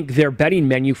 I think their betting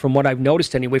menu, from what I've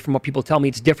noticed anyway, from what people tell me,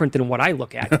 it's different than what I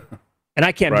look at. And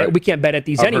I can't bet, we can't bet at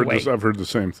these anyway. I've heard the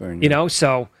same thing.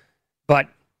 But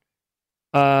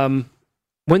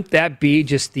wouldn't that be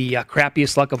just the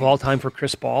crappiest luck of all time for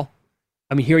Chris Paul?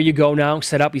 I mean, here you go now,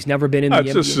 set up. He's never been in the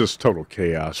NBA. This is just total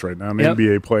chaos right now in the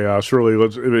NBA playoffs. Really,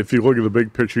 if you look at the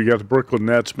big picture, you got the Brooklyn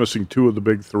Nets missing 2 of the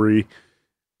big 3.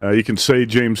 You can say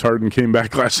James Harden came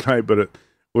back last night, but it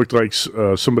looked like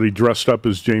somebody dressed up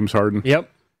as James Harden. Yep.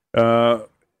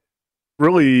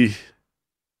 Really,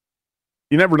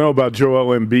 you never know about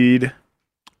Joel Embiid.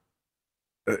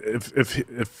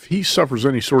 If he suffers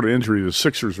any sort of injury, the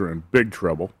Sixers are in big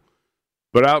trouble.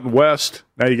 But out in West,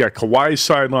 now you got Kawhi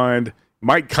sidelined.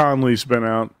 Mike Conley's been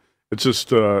out. It's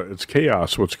just it's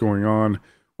chaos what's going on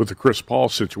with the Chris Paul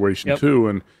situation too.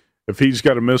 And if he's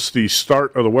got to miss the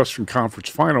start of the Western Conference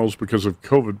Finals because of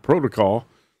COVID protocol,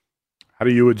 how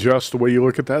do you adjust the way you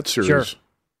look at that series? Sure.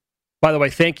 By the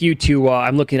way, thank you to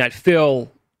I'm looking at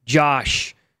Phil,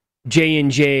 Josh,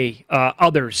 J&J,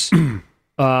 others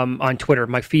on Twitter.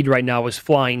 My feed right now is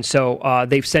flying. So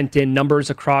they've sent in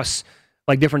numbers across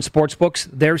like different sports books.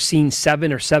 They're seeing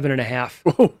 7 or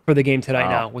 7.5 for the game tonight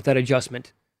now with that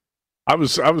adjustment. I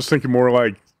was thinking more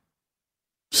like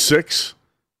 6,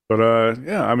 but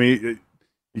I mean,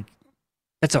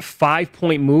 that's a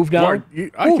 5-point move now. Well,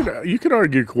 you could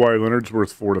argue Kawhi Leonard's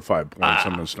worth 4 to 5 points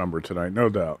on this number tonight, no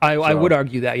doubt. I would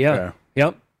argue that, yeah.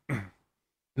 Yep.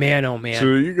 Man, oh man. So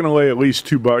you're going to lay at least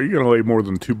 $2. You're going to lay more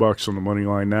than $2 on the money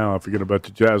line now if you're going to bet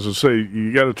the Jazz. Let's say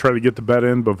you got to try to get the bet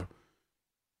in, but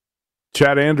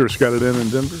Chad Andrus got it in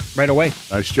Denver right away.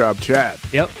 Nice job, Chad.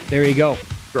 Yep, there you go.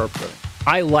 Sharp betting.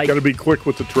 Got to be quick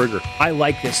with the trigger. I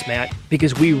like this, Matt,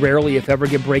 because we rarely, if ever,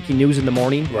 get breaking news in the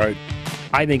morning. Right.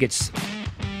 I think it's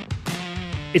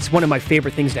one of my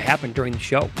favorite things to happen during the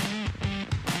show.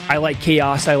 I like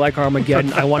chaos. I like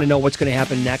Armageddon. I want to know what's going to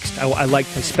happen next. I like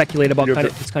to speculate about kind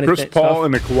of Chris Paul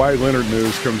and the Kawhi Leonard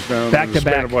news comes down back in the to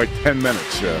span back of like 10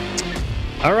 minutes. Yeah.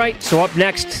 All right. So up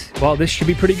next, well, this should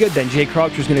be pretty good then. Jay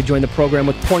Croucher's going to join the program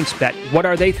with PointsBet. What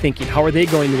are they thinking? How are they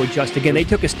going to adjust? Again, they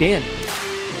took a stand.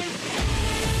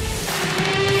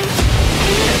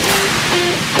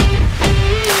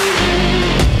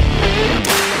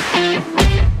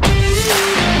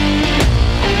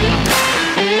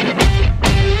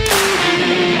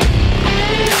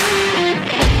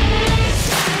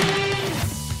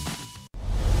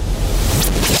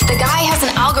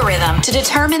 To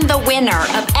determine the winner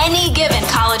of any given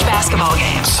college basketball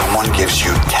game. Someone gives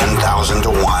you 10,000 to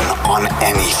 1 on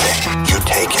anything. You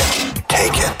take it.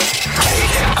 Take it. Take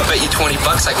it. I bet you $20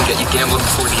 I can get you gambling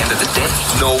before the end of the day.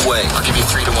 No way. I'll give you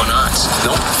 3 to 1 odds.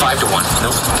 Nope. 5 to 1.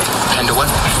 Nope. 10 to 1.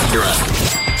 You're on.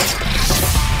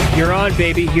 You're on,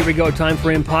 baby. Here we go. Time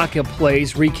for In Pocket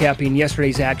Plays, recapping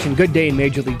yesterday's action. Good day in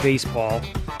Major League Baseball.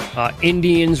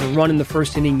 Indians run in the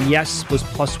first inning, yes, was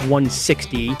plus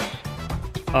 160.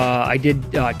 I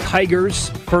did Tigers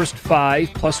first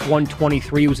 5 plus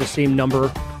 123 was the same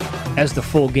number as the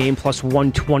full game plus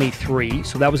 123.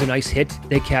 So that was a nice hit.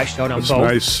 They cashed out on both.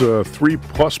 Nice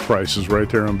 3+ prices right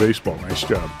there on baseball. Nice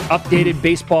job. Updated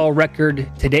baseball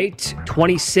record to date: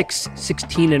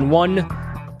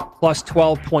 26-16-1 plus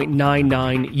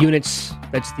 12.99 units.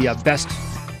 That's the best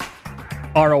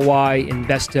ROI and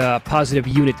best positive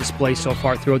unit display so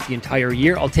far throughout the entire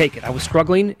year. I'll take it. I was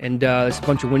struggling, and there's a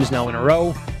bunch of wins now in a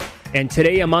row. And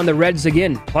today I'm on the Reds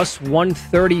again, plus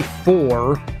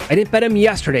 134 I didn't bet him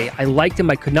yesterday. I liked him.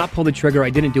 I could not pull the trigger. I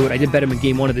didn't do it. I did bet him in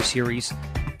game 1 of the series.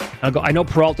 I know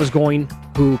Peralta's going,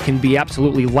 who can be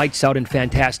absolutely lights out and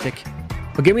fantastic.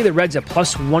 But give me the Reds at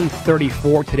plus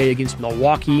 134 today against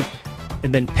Milwaukee.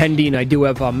 And then pending, I do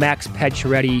have Max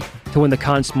Pacioretty to win the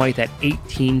Conn Smythe at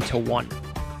 18-1.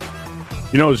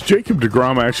 You know, is Jacob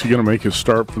deGrom actually going to make his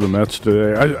start for the Mets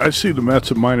today? I see the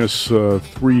Mets at minus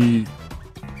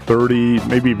 330,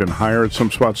 maybe even higher at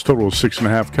some spots. Total of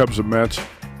 6.5. Cubs at Mets.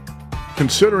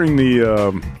 Considering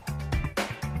the,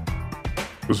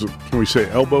 can we say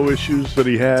elbow issues that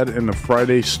he had in the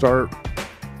Friday start,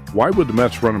 why would the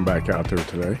Mets run him back out there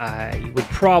today? I would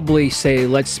probably say,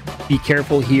 let's be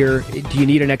careful here. Do you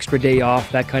need an extra day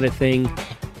off? That kind of thing.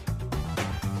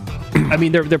 I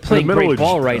mean, they're playing great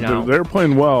ball right now. They're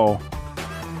playing well.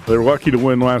 They're lucky to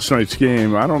win last night's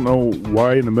game. I don't know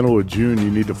why in the middle of June you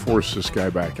need to force this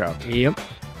guy back out there. Yep.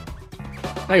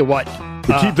 Tell you what.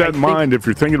 But keep that in mind if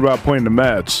you're thinking about playing the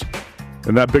Mets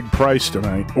and that big price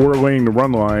tonight or laying the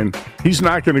run line. He's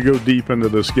not going to go deep into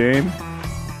this game,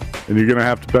 and you're going to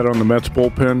have to bet on the Mets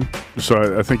bullpen.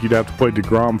 So I think you'd have to play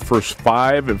deGrom first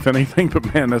 5, if anything.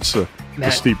 But, man, that's a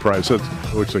steep price. That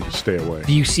looks like a stay away.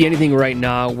 Do you see anything right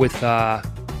now with,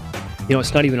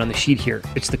 it's not even on the sheet here.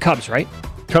 It's the Cubs, right?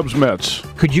 Cubs-Mets.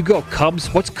 Could you go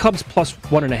Cubs? What's Cubs plus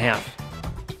 1.5?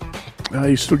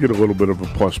 You still get a little bit of a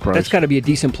plus price. That's got to be a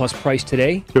decent plus price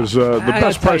today. Because the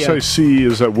best price I see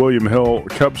is at William Hill,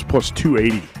 Cubs plus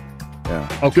 280.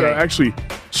 Yeah. Okay. Actually,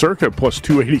 circa plus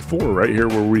 284 right here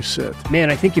where we sit. Man,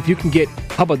 I think if you can get,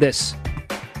 how about this?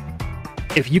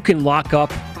 If you can lock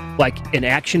up like an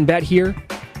action bet here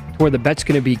to where the bet's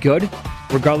going to be good,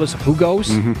 regardless of who goes,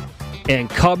 and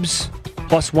Cubs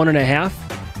plus 1.5,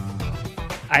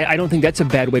 I don't think that's a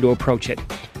bad way to approach it.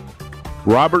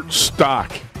 Robert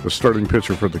Stock, the starting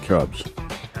pitcher for the Cubs.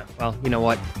 Well, you know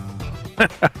what?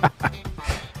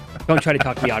 Don't try to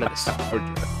talk me out of this.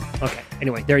 Okay.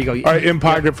 Anyway, there you go. All right, in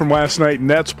pocket from last night,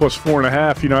 Nets plus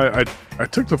 4.5. You know, I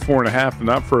took the 4.5, and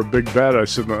not for a big bet. I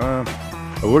said,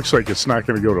 it looks like it's not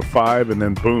going to go to 5, and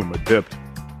then boom, it dipped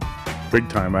big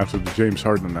time after the James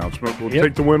Harden announcement. We'll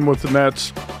take the win with the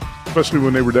Nets, especially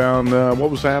when they were down. What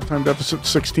was the halftime deficit?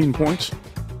 16 points.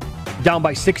 Down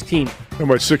by 16. Down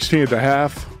by 16 at the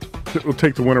half. We'll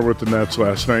take the winner with the Nets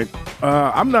last night.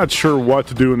 I'm not sure what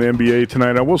to do in the NBA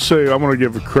tonight. I will say I want to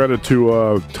give credit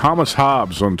to Thomas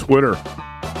Hobbs on Twitter.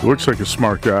 He looks like a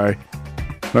smart guy.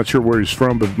 Not sure where he's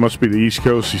from, but it must be the East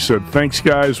Coast. He said, "Thanks,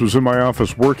 guys. Was in my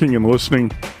office working and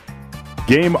listening.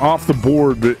 Game off the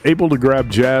board, but able to grab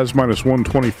Jazz minus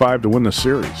 125 to win the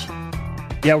series."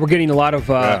 Yeah, we're getting a lot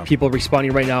of people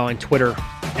responding right now on Twitter.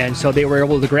 And so they were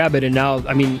able to grab it. And now,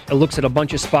 I mean, it looks at a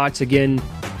bunch of spots again.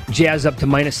 Jazz up to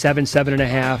minus 7,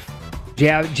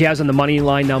 7.5. Jazz on the money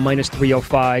line now minus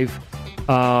 305.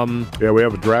 Yeah, we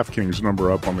have a DraftKings number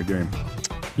up on the game.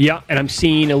 Yeah, and I'm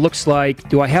seeing, it looks like,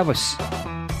 do I have a...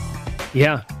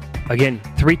 Yeah, again,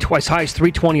 as high as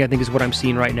 320 I think is what I'm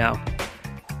seeing right now.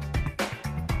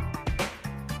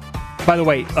 By the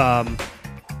way, got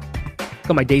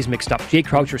my days mixed up. Jay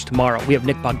Croucher's tomorrow. We have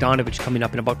Nick Bogdanovich coming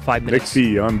up in about 5 minutes.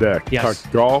 Nick B on deck. Yes.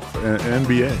 Talk golf and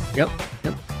NBA. Yep.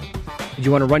 Did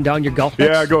you want to run down your golf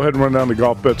bets? Yeah, go ahead and run down the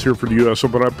golf bets here for the U.S.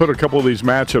 Open. I put a couple of these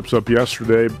matchups up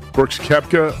yesterday. Brooks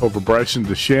Koepka over Bryson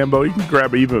DeChambeau. You can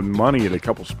grab even money at a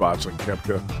couple spots on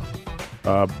Koepka.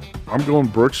 I'm going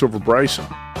Brooks over Bryson.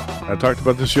 I talked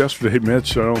about this yesterday,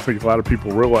 Mitch. I don't think a lot of people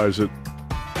realize it.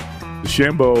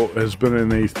 DeChambeau has been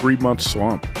in a 3-month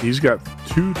slump. He's got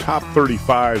 2 top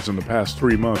 35s in the past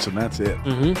 3 months, and that's it.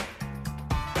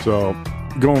 So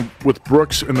going with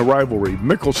Brooks in the rivalry.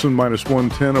 Mickelson minus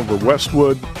 110 over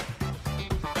Westwood.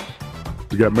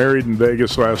 We got married in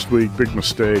Vegas last week. Big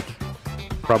mistake.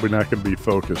 Probably not going to be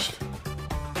focused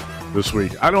this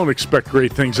week. I don't expect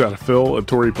great things out of Phil at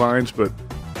Torrey Pines, but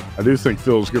I do think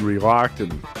Phil's going to be locked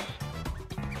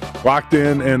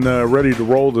in and ready to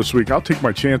roll this week. I'll take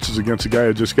my chances against a guy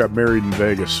who just got married in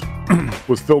Vegas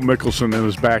with Phil Mickelson in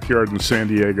his backyard in San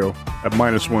Diego at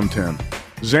minus 110.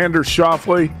 Xander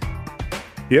Schauffele,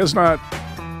 he has not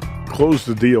closed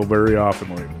the deal very often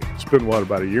lately. It's been,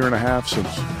 about a year and a half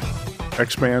since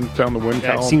X-Man found the win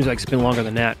column? It seems like it's been longer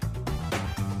than that.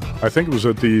 I think it was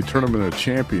at the Tournament of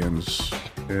Champions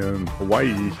in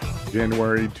Hawaii,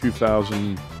 January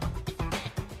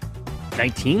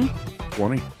 2019?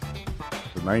 20.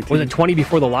 19. Was it 20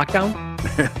 before the lockdown?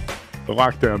 The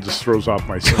lockdown just throws off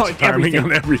my sense of timing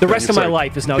on everything. The rest of my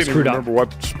life is now screwed up. I can't remember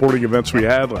what sporting events we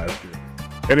had last year.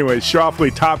 Anyway,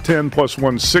 Schauffele, top 10 plus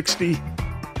 160.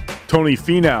 Tony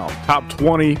Finau, top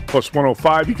 20 plus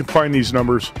 105. You can find these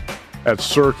numbers at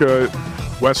Circa,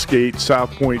 Westgate,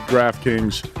 South Point,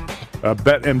 DraftKings.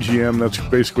 BetMGM, that's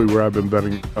basically where I've been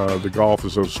betting the golf,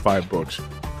 is those 5 books.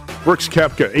 Brooks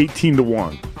Koepka,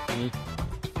 18-1.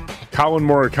 Colin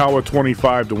Morikawa,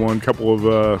 25-1. Couple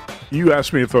of you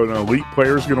asked me if an elite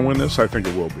player is going to win this. I think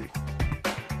it will be.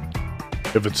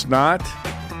 If it's not,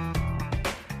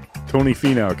 Tony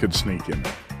Finau could sneak in.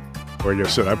 Like I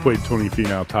said, I played Tony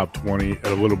Finau top 20 at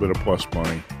a little bit of plus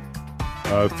money.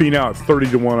 Finau at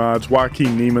 30-1 odds.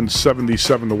 Joaquin Niemann,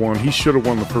 77-1. He should have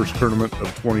won the first tournament of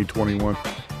 2021.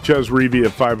 Ches Reavie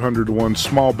at 500-1.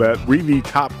 Small bet. Reavie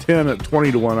top 10 at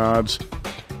 20-1 odds.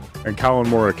 And Colin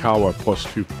Morikawa plus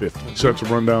 250. So that's a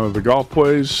rundown of the golf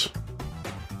plays.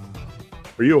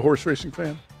 Are you a horse racing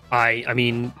fan? I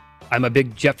mean, I'm a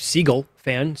big Jeff Siegel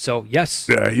fan, so yes.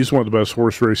 Yeah, he's one of the best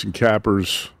horse racing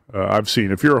cappers I've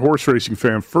seen. If you're a horse racing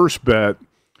fan, First Bet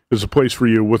is a place for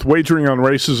you. With wagering on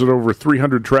races at over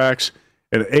 300 tracks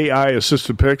and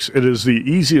AI-assisted picks, it is the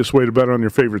easiest way to bet on your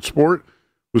favorite sport.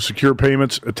 With secure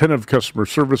payments, attentive customer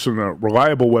service, and a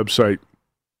reliable website.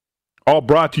 All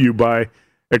brought to you by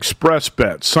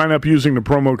ExpressBet. Sign up using the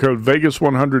promo code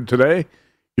Vegas100 today.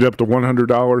 Get up to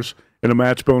 $100 in a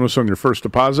match bonus on your first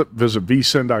deposit. Visit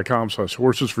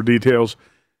vsin.com/horses for details.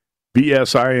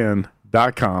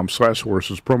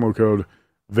 VSIN.com/horses. Promo code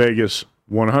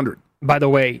Vegas100. By the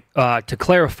way, to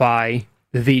clarify,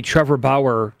 the Trevor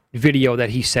Bauer video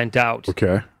that he sent out.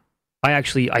 Okay.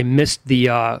 I missed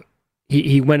the.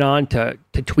 He went on to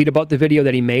tweet about the video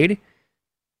that he made.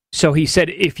 So he said,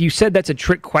 if you said that's a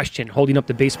trick question, holding up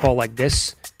the baseball like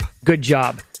this, good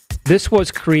job. This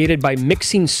was created by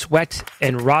mixing sweat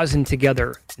and rosin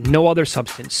together. No other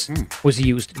substance was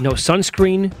used. No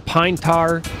sunscreen, pine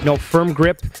tar, no firm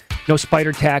grip, no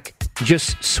spider tack,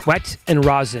 just sweat and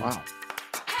rosin. Wow.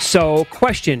 So,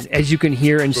 question, as you can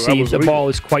hear and see, the ball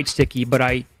is quite sticky, but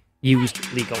I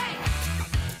used legal.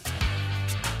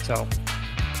 So,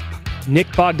 Nick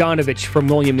Bogdanovich from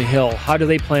William Hill. How do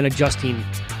they plan adjusting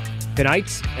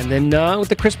tonight? And then with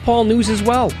the Chris Paul news as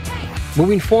well.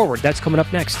 Moving forward, that's coming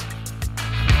up next.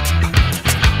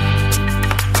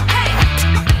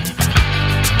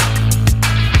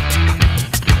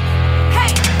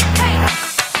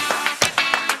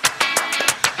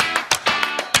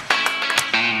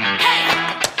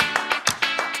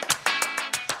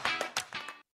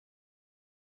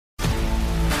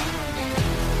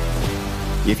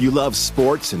 If you love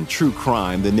sports and true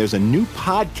crime, then there's a new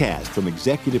podcast from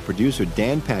executive producer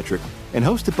Dan Patrick and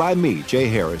hosted by me, Jay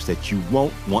Harris, that you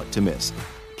won't want to miss.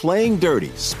 Playing Dirty: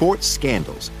 Sports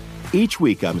Scandals. Each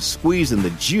week, I'm squeezing the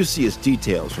juiciest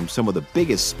details from some of the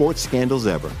biggest sports scandals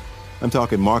ever. I'm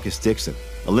talking Marcus Dixon,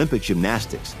 Olympic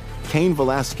gymnastics, Cain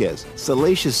Velasquez,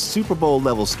 salacious Super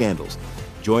Bowl-level scandals.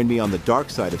 Join me on the dark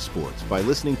side of sports by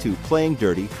listening to Playing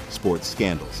Dirty: Sports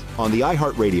Scandals on the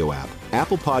iHeartRadio app,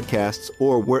 Apple Podcasts,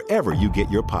 or wherever you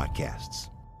get your podcasts.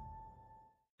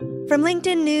 From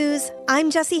LinkedIn News,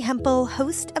 I'm Jessie Hempel,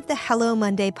 host of the Hello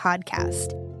Monday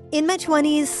podcast. In my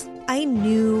 20s, I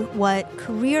knew what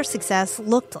career success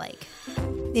looked like.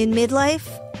 In midlife,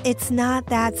 it's not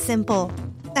that simple.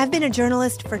 I've been a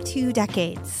journalist for 2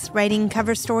 decades, writing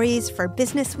cover stories for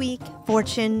Business Week,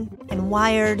 Fortune, and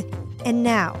Wired. And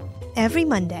now, every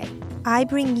Monday, I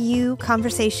bring you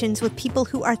conversations with people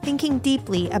who are thinking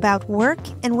deeply about work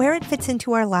and where it fits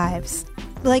into our lives.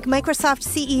 Like Microsoft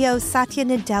CEO Satya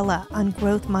Nadella on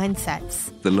growth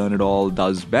mindsets. The learn-it-all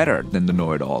does better than the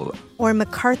know-it-all. Or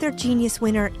MacArthur Genius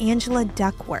winner Angela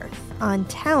Duckworth on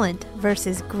talent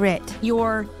versus grit.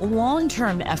 Your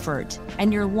long-term effort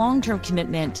and your long-term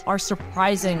commitment are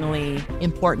surprisingly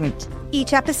important.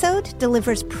 Each episode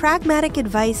delivers pragmatic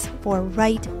advice for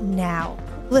right now.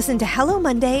 Listen to Hello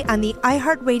Monday on the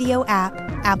iHeartRadio app,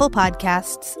 Apple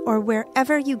Podcasts, or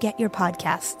wherever you get your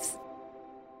podcasts.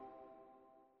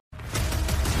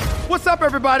 What's up,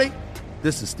 everybody?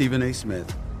 This is Stephen A. Smith.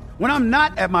 When I'm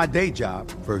not at my day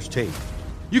job, First Take,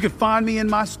 you can find me in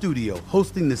my studio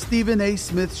hosting the Stephen A.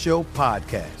 Smith Show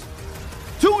podcast.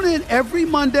 Tune in every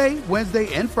Monday,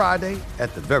 Wednesday, and Friday,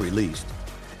 at the very least,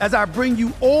 as I bring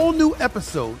you all new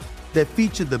episodes that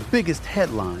feature the biggest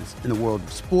headlines in the world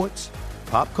of sports,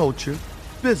 pop culture,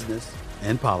 business,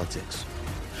 and politics.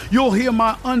 You'll hear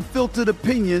my unfiltered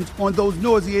opinions on those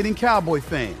nauseating Cowboy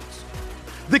fans,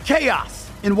 the chaos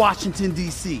in Washington,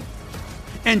 D.C.,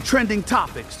 and trending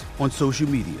topics on social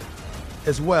media,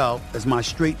 as well as my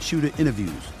straight shooter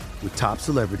interviews with top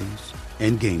celebrities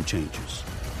and game changers.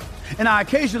 And I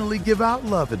occasionally give out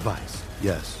love advice.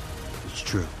 Yes, it's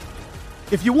true.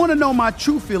 If you want to know my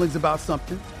true feelings about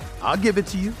something, I'll give it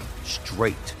to you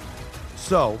straight.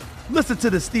 So listen to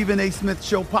the Stephen A. Smith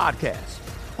Show podcast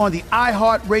on the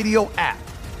iHeartRadio app,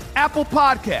 Apple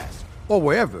Podcasts, or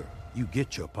wherever you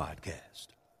get your podcast.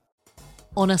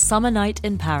 On a summer night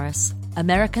in Paris,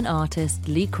 American artist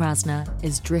Lee Krasner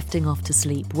is drifting off to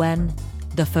sleep when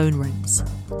the phone rings.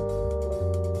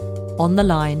 On the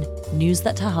line, news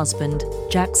that her husband,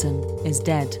 Jackson, is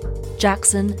dead.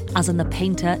 Jackson, as in the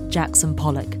painter Jackson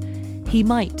Pollock. He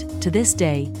might, to this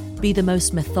day, be the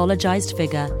most mythologized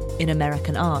figure in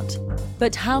American art.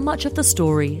 But how much of the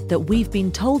story that we've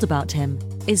been told about him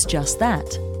is just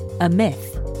that, a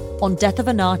myth? On Death of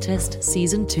an Artist,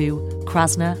 Season 2,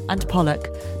 Krasner and Pollock,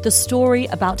 the story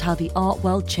about how the art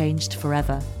world changed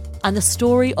forever, and the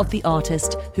story of the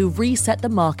artist who reset the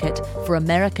market for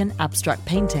American abstract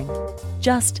painting.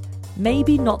 Just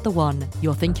maybe not the one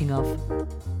you're thinking of.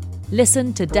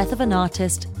 Listen to Death of an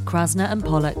Artist, Krasner and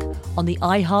Pollock on the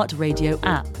iHeartRadio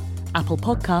app, Apple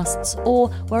Podcasts, or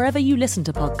wherever you listen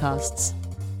to podcasts.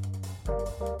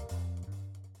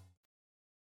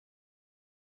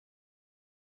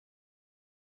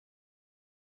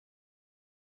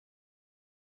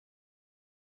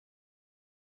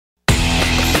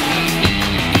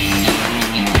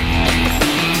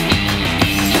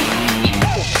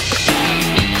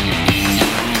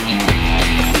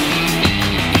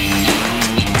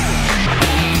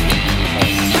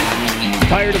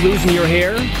 Tired of losing your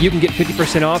hair? You can get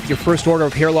 50% off your first order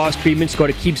of hair loss treatments. Go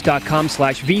to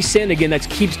Keeps.com/vsin. Again, that's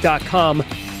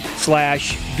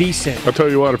Keeps.com/vsin. I'll tell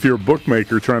you what, if you're a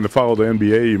bookmaker trying to follow the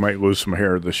NBA, you might lose some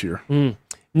hair this year.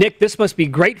 Nick, this must be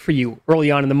great for you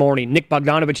early on in the morning. Nick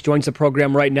Bogdanovich joins the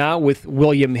program right now with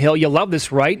William Hill. You love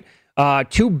this, right?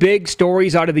 Two big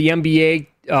stories out of the NBA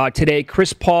today.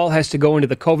 Chris Paul has to go into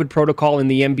the COVID protocol in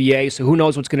the NBA, so who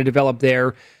knows what's going to develop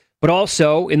there. But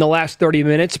also, in the last 30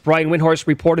 minutes, Brian Windhorst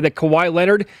reported that Kawhi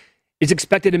Leonard is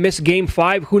expected to miss Game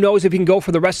 5. Who knows if he can go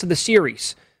for the rest of the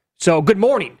series? So, good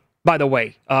morning, by the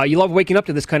way. You love waking up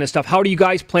to this kind of stuff. How do you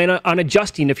guys plan on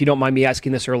adjusting, if you don't mind me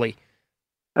asking this early?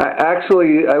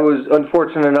 Actually, I was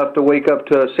unfortunate enough to wake up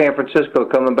to San Francisco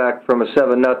coming back from a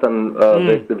 7-0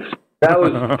 victory. That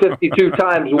was 52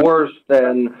 times worse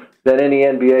than any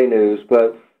NBA news,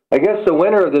 but I guess the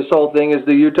winner of this whole thing is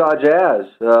the Utah Jazz.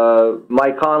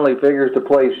 Mike Conley figures to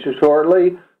play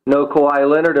shortly. No Kawhi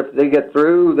Leonard. If they get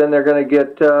through, then they're going to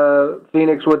get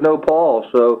Phoenix with no Paul.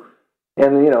 So,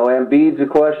 and, Embiid's a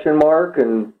question mark,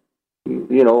 and,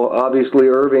 obviously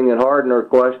Irving and Harden are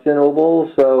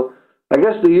questionable. So I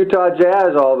guess the Utah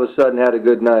Jazz all of a sudden had a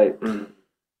good night.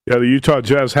 Yeah, the Utah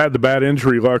Jazz had the bad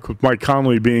injury luck with Mike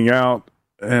Conley being out.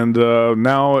 And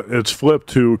now it's flipped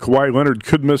to Kawhi Leonard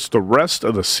could miss the rest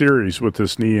of the series with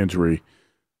this knee injury.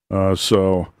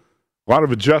 So a lot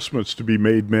of adjustments to be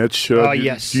made, Mitch.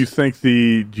 Yes.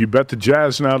 Do you bet the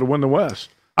Jazz now to win the West?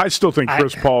 I still think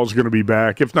Chris Paul is going to be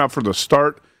back. If not for the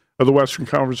start of the Western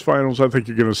Conference Finals, I think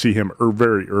you're going to see him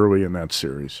very early in that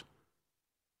series.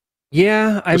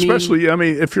 Yeah, especially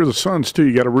if you're the Suns too,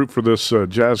 you got to root for this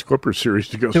Jazz Clippers series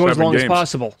to go 7 as long games, as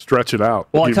possible. Stretch it out.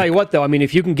 Well, I'll tell you what, though.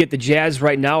 If you can get the Jazz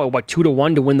right now at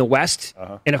 2-1 to win the West,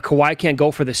 and if Kawhi can't go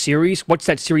for the series, what's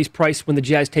that series price when the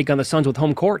Jazz take on the Suns with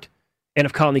home court? And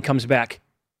if Conley comes back,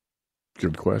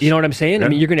 good question. You know what I'm saying? Yeah.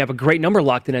 You're going to have a great number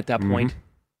locked in at that point.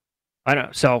 I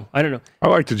don't know. I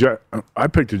like the Jazz. I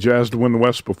picked the Jazz to win the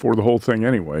West before the whole thing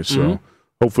anyway. So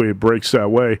hopefully it breaks that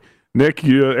way. Nick,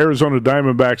 Arizona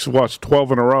Diamondbacks have lost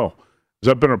 12 in a row. Has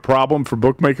that been a problem for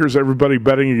bookmakers? Everybody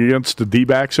betting against the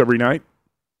D-backs every night?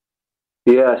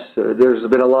 Yes, there's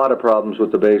been a lot of problems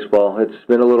with the baseball. It's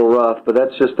been a little rough, but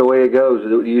that's just the way it goes.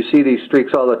 You see these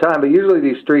streaks all the time, but usually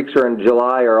these streaks are in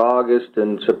July or August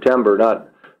and September, not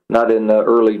in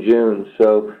early June.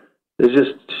 So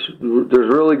there's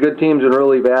really good teams and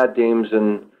really bad teams,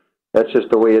 and that's just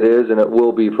the way it is, and it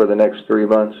will be for the next 3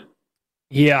 months.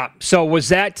 Yeah. So was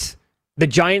that the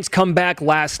Giants comeback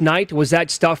last night? Was that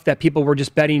stuff that people were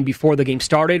just betting before the game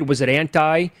started? Was it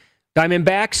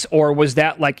anti-Diamondbacks, or was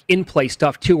that like in-play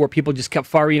stuff too, where people just kept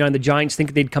firing on the Giants,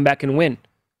 thinking they'd come back and win?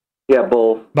 Yeah,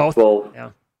 both. Both? Yeah.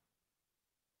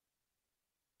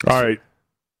 All right.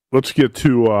 Let's get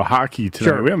to hockey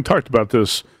tonight. Sure. We haven't talked about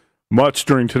this much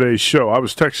during today's show. I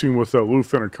was texting with Lou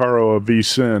Finicaro of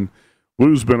VSiN.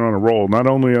 Lou's been on a roll, not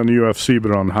only on the UFC,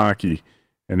 but on hockey.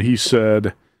 And he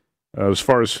said, as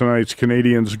far as tonight's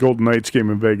Canadiens-Golden Knights game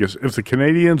in Vegas, if the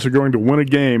Canadiens are going to win a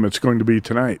game, it's going to be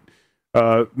tonight.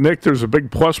 Nick, there's a big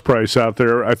plus price out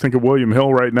there. I think of William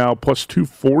Hill right now, plus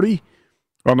 240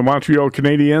 on the Montreal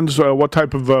Canadiens. What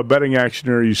type of betting action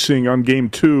are you seeing on Game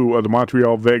 2 of the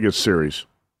Montreal-Vegas series?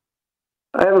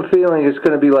 I have a feeling it's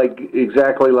going to be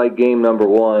exactly like game number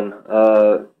 1.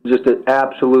 Just an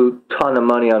absolute ton of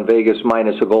money on Vegas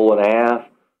minus a goal and a half.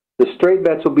 The straight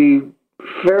bets will be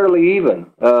fairly even.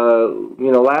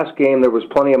 Last game there was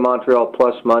plenty of Montreal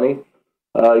plus money.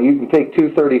 You can take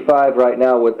 235 right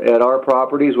now at our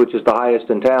properties, which is the highest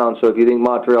in town. So if you think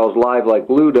Montreal's live like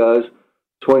Blue does,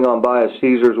 swing on by a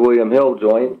Caesars William Hill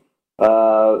joint.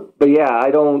 But yeah,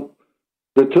 I don't.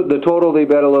 The total they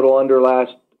bet a little under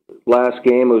last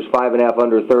game was 5.5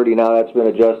 under 30. Now that's been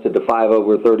adjusted to 5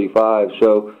 over 35.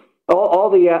 So all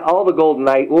the Golden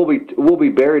Knights will be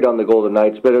buried on the Golden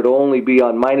Knights, but it'll only be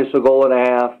on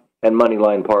 -1.5 and money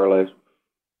line parlays.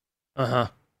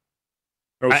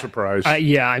 No surprise.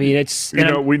 Yeah, I mean, it's...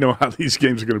 we know how these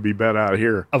games are going to be bet out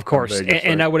here. Of course.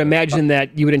 And I would imagine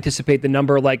that you would anticipate the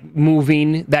number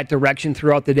moving that direction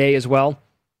throughout the day as well?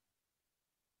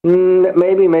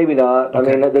 Maybe, maybe not.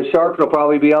 Okay. I mean, the Sharks will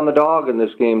probably be on the dog in this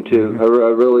game, too. I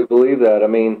really believe that. I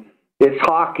mean, it's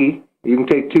hockey. You can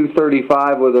take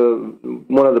 235 with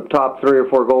one of the top 3 or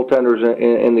 4 goaltenders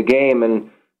in the game.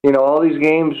 And, all these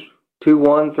games,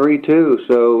 2-1, 3-2.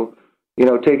 So...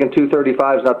 taking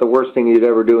 235 is not the worst thing you'd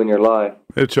ever do in your life.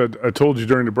 I told you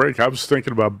during the break, I was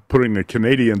thinking about putting the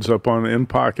Canadians up in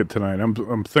pocket tonight.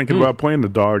 I'm thinking about playing the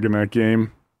dog in that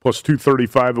game, plus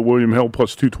 235 at William Hill,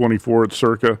 plus 224 at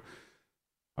Circa.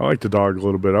 I like the dog a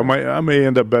little bit. I may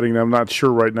end up betting them. I'm not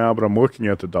sure right now, but I'm looking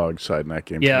at the dog side in that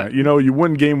game tonight. You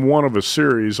win game 1 of a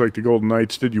series like the Golden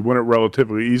Knights did. You win it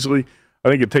relatively easily. I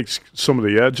think it takes some of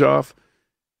the edge off.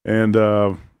 And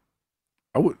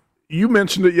you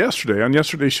mentioned it yesterday. On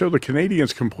yesterday's show, the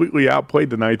Canadians completely outplayed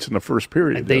the Knights in the first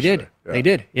period. They did. Yeah. They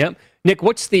did, yep. Nick,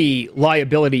 what's the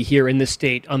liability here in this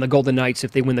state on the Golden Knights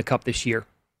if they win the Cup this year?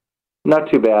 Not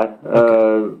too bad.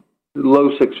 Okay.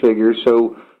 Low 6 figures,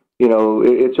 so,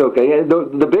 it's okay. And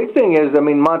the big thing is,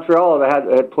 Montreal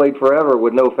had played forever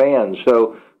with no fans,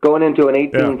 so going into an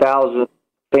 18,000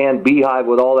 fan beehive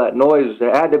with all that noise,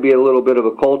 it had to be a little bit of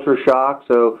a culture shock,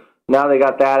 so... Now they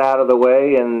got that out of the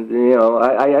way, and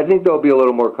I think they'll be a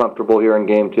little more comfortable here in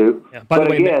Game 2. Yeah, but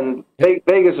again,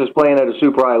 Vegas is playing at a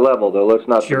super high level, though. Let's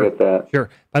not forget that. Sure.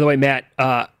 By the way, Matt,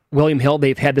 William Hill,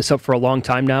 they've had this up for a long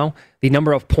time now. The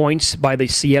number of points by the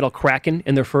Seattle Kraken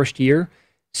in their first year,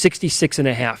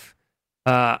 66.5.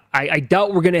 I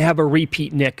doubt we're going to have a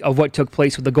repeat, Nick, of what took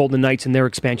place with the Golden Knights in their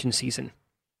expansion season.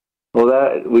 Well,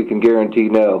 that we can guarantee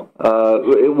no.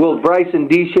 Will Bryson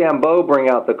DeChambeau bring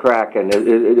out the Kraken?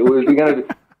 Is he going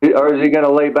to, or is he going to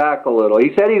lay back a little?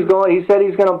 He said he's going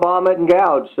to bomb it and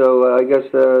gouge. So I guess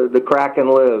the Kraken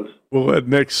lives. We'll let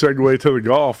Nick segue to the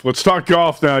golf. Let's talk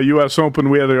golf now. U.S. Open.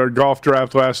 We had our golf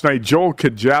draft last night. Joel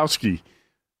Kajowski,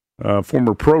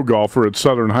 former pro golfer at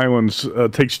Southern Highlands,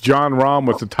 takes Jon Rahm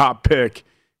with the top pick.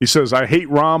 He says, "I hate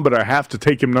Rahm, but I have to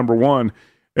take him number 1."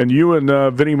 And you and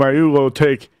Vinny Maiulo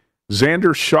take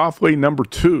Xander Schauffele number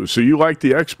 2. So you like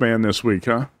the X-Man this week,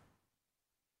 huh?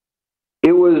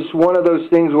 It was one of those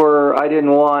things where I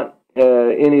didn't want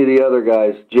any of the other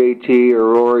guys, JT or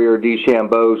Rory or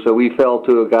DeChambeau. So we fell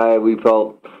to a guy we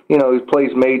felt, he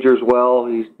plays majors well.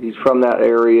 He's from that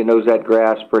area, knows that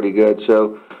grass pretty good.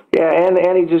 So yeah,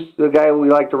 and he's just the guy we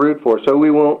like to root for. So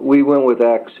we went with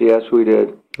X. Yes, we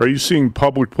did. Are you seeing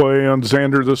public play on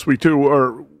Xander this week too,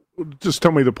 or? Just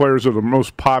tell me the players that are the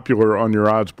most popular on your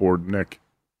odds board, Nick.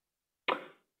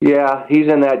 Yeah,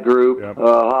 he's in that group. Yep.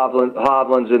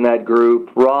 Hovland's in that group.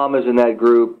 Rahm is in that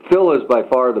group. Phil is by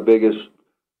far the biggest.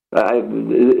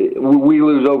 We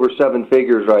lose over 7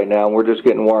 figures right now, and we're just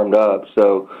getting warmed up.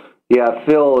 So, yeah,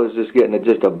 Phil is just getting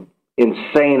just an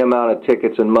insane amount of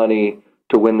tickets and money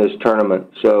to win this tournament.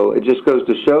 So it just goes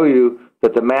to show you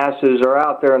that the masses are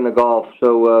out there in the golf.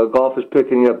 So golf is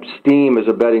picking up steam as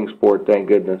a betting sport, thank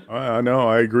goodness. I know.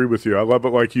 I agree with you. I love it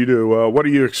like you do. What do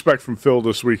you expect from Phil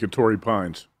this week at Torrey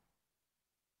Pines?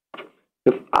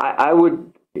 I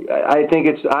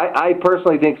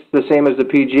personally think it's the same as the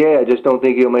PGA. I just don't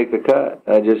think he'll make the cut.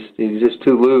 He's just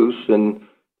too loose, and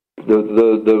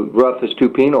the rough is too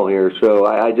penal here. So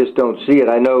I just don't see it.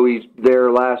 I know he's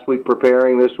there last week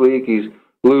preparing this week. He's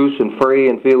loose and free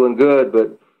and feeling good,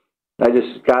 but I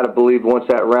just got to believe once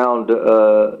that round,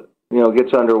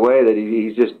 gets underway that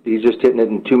he's just hitting it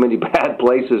in too many bad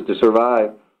places to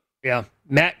survive. Yeah,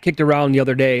 Matt kicked around the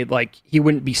other day like he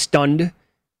wouldn't be stunned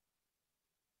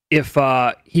if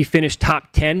he finished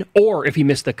top 10 or if he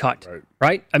missed the cut.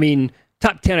 Right? I mean,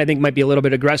 top 10 I think might be a little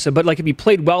bit aggressive, but like if he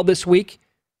played well this week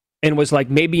and was like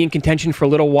maybe in contention for a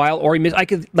little while, or he missed,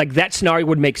 that scenario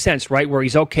would make sense, right? Where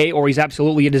he's okay or he's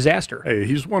absolutely a disaster. Hey,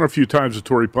 he's won a few times at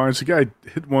Torrey Pines. The guy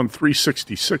hit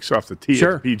 366 off the tee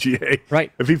at the PGA.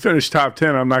 Right. If he finished top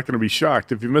 10, I'm not going to be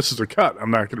shocked. If he misses a cut, I'm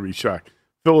not going to be shocked.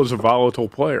 Phil is a volatile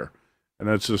player, and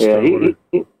that's just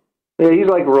he's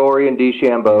like Rory and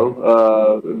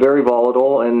DeChambeau, very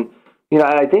volatile, and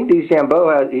I think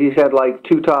DeChambeau he's had like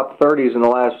 2 top 30s in the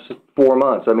last 4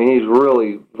 months. I mean, he's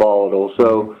really volatile.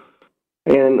 So.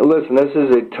 And listen, this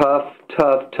is a tough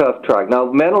track.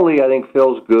 Now, mentally, I think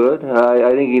Phil's good.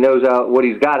 I think he knows what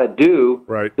he's got to do.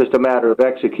 Right. Just a matter of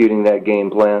executing that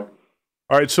game plan.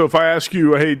 All right, so if I ask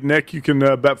you, hey, Nick, you can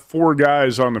bet 4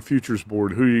 guys on the futures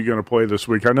board. Who are you going to play this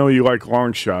week? I know you like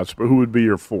long shots, but who would be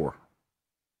your 4?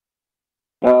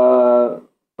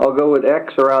 I'll go with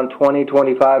X around 20,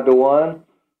 25 to 1.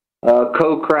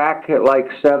 Kokrak at like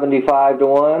 75 to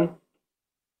 1.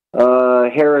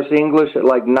 Harris English at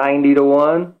like 90 to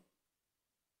 1.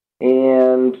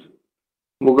 And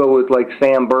we'll go with like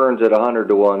Sam Burns at 100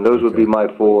 to 1. Those would be my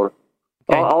 4.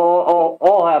 Okay.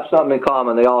 All have something in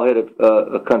common. They all hit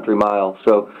a country mile.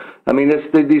 So, I mean,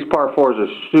 these par 4s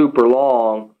are super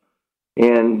long.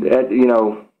 And,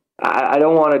 I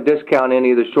don't want to discount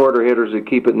any of the shorter hitters that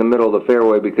keep it in the middle of the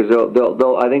fairway because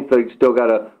they'll I think they still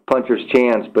got a puncher's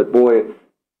chance. But boy,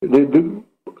 if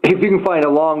you can find a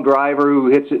long driver who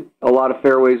hits a lot of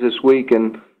fairways this week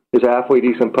and is a halfway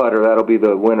decent putter, that'll be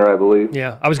the winner, I believe.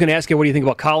 Yeah, I was going to ask you, what do you think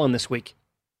about Colin this week?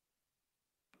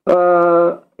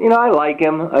 I like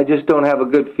him. I just don't have a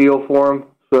good feel for him.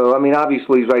 So, I mean,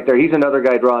 obviously he's right there. He's another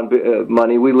guy drawing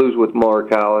money. We lose with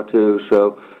Morikawa too.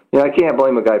 So, I can't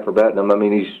blame a guy for betting him. I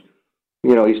mean, he's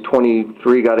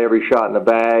 23, got every shot in the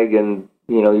bag, and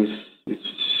he's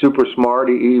super smart.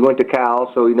 He went to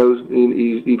Cal, so he knows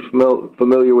he's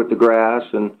familiar with the grass,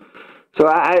 and so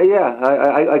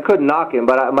I couldn't knock him,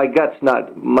 but my gut's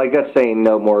saying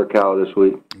no Morikawa this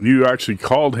week. You actually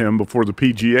called him before the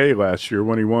PGA last year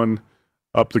when he won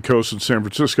up the coast in San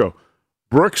Francisco.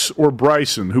 Brooks or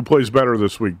Bryson, who plays better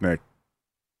this week, Nick?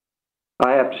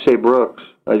 I have to say Brooks.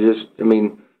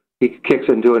 He kicks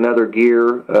into another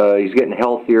gear. He's getting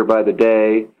healthier by the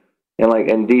day,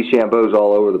 and DeChambeau's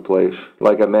all over the place.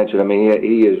 Like I mentioned,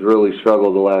 he has really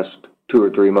struggled the last 2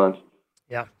 or 3 months.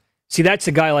 Yeah. See, that's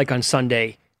a guy like on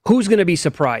Sunday. Who's going to be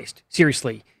surprised,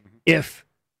 seriously, if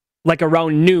like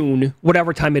around noon,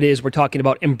 whatever time it is we're talking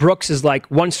about, and Brooks is like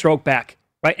 1 stroke back,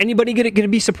 right? Anybody going to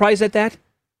be surprised at that?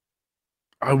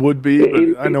 I would be,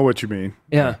 but I know what you mean.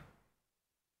 Yeah.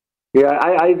 Yeah,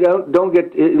 I don't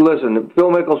get. Listen,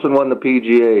 Phil Mickelson won the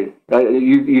PGA.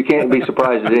 You can't be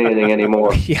surprised at anything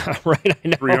anymore. Yeah, right. I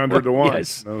know. 300 to 1.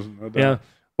 Yes. No doubt. Yeah.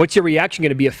 What's your reaction going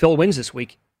to be if Phil wins this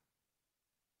week?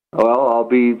 Well, I'll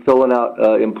be filling out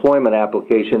employment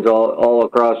applications all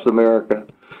across America.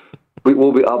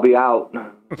 I'll be out.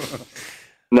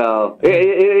 No,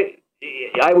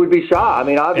 I would be shocked.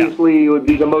 Obviously, It would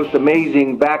be the most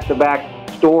amazing back-to-back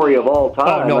story of all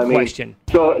time. Oh, no question.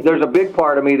 So there's a big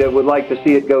part of me that would like to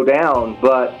see it go down,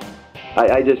 but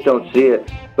I just don't see it.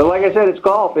 But like I said, it's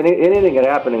golf, and anything can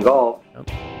happen in golf. All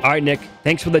right, Nick.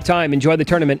 Thanks for the time. Enjoy the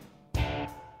tournament.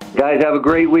 Guys, have a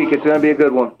great week. It's going to be a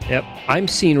good one. Yep. I'm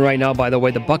seeing right now, by the way,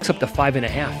 the Bucks up to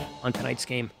 5.5 on tonight's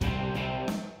game.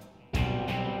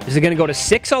 Is it going to go to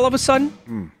 6 all of a sudden?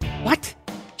 What?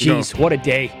 Jeez, what a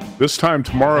day. This time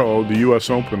tomorrow, the U.S.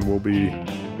 Open will be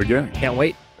beginning. Can't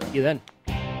wait. See you then.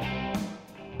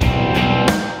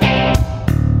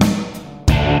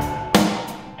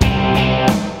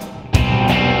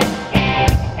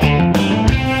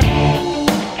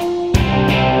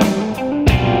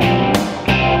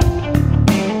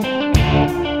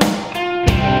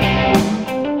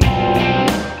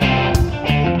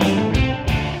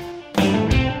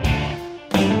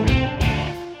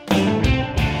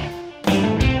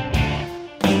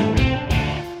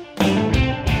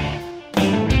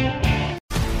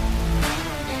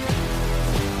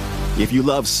 If you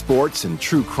love sports and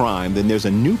true crime, then there's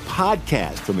a new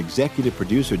podcast from executive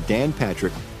producer Dan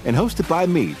Patrick and hosted by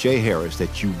me, Jay Harris,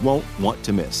 that you won't want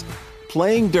to miss.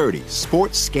 Playing Dirty: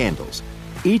 Sports Scandals.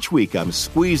 Each week, I'm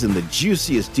squeezing the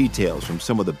juiciest details from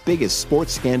some of the biggest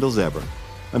sports scandals ever.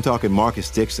 I'm talking Marcus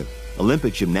Dixon,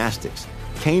 Olympic gymnastics,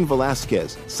 Cain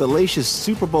Velasquez, salacious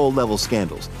Super Bowl-level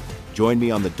scandals. Join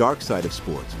me on the dark side of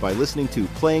sports by listening to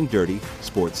Playing Dirty: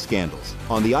 Sports Scandals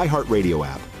on the iHeartRadio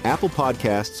app, Apple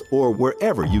Podcasts, or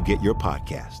wherever you get your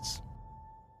podcasts.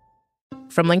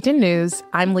 From LinkedIn News,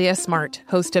 I'm Leah Smart,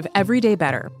 host of Everyday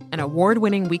Better, an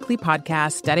award-winning weekly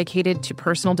podcast dedicated to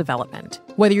personal development.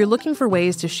 Whether you're looking for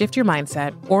ways to shift your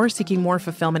mindset or seeking more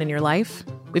fulfillment in your life,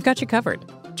 we've got you covered.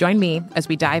 Join me as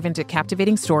we dive into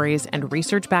captivating stories and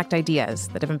research-backed ideas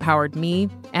that have empowered me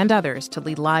and others to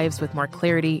lead lives with more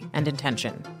clarity and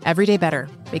intention. Everyday Better,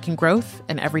 making growth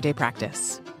an everyday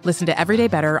practice. Listen to Everyday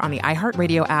Better on the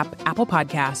iHeartRadio app, Apple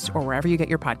Podcasts, or wherever you get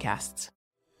your podcasts.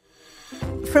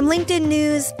 From LinkedIn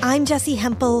News, I'm Jessie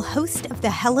Hempel, host of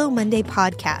the Hello Monday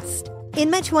podcast. In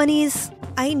my 20s,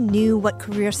 I knew what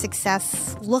career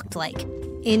success looked like.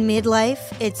 In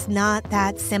midlife, it's not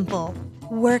that simple.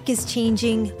 Work is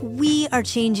changing, we are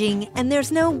changing, and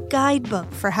there's no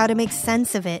guidebook for how to make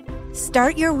sense of it.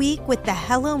 Start your week with the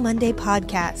Hello Monday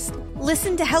podcast.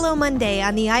 Listen to Hello Monday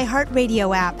on the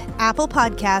iHeartRadio app, Apple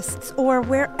Podcasts, or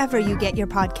wherever you get your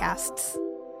podcasts.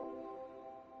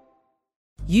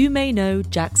 You may know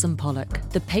Jackson Pollock,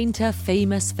 the painter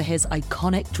famous for his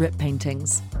iconic drip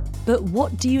paintings. But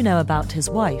what do you know about his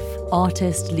wife,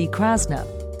 artist Lee Krasner?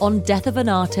 On Death of an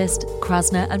Artist,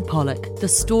 Krasner and Pollock, the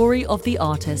story of the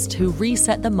artist who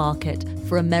reset the market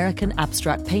for American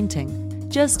abstract painting.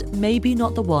 Just maybe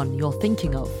not the one you're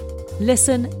thinking of.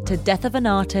 Listen to Death of an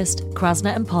Artist,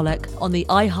 Krasner and Pollock on the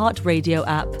iHeartRadio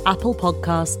app, Apple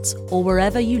Podcasts, or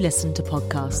wherever you listen to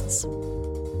podcasts.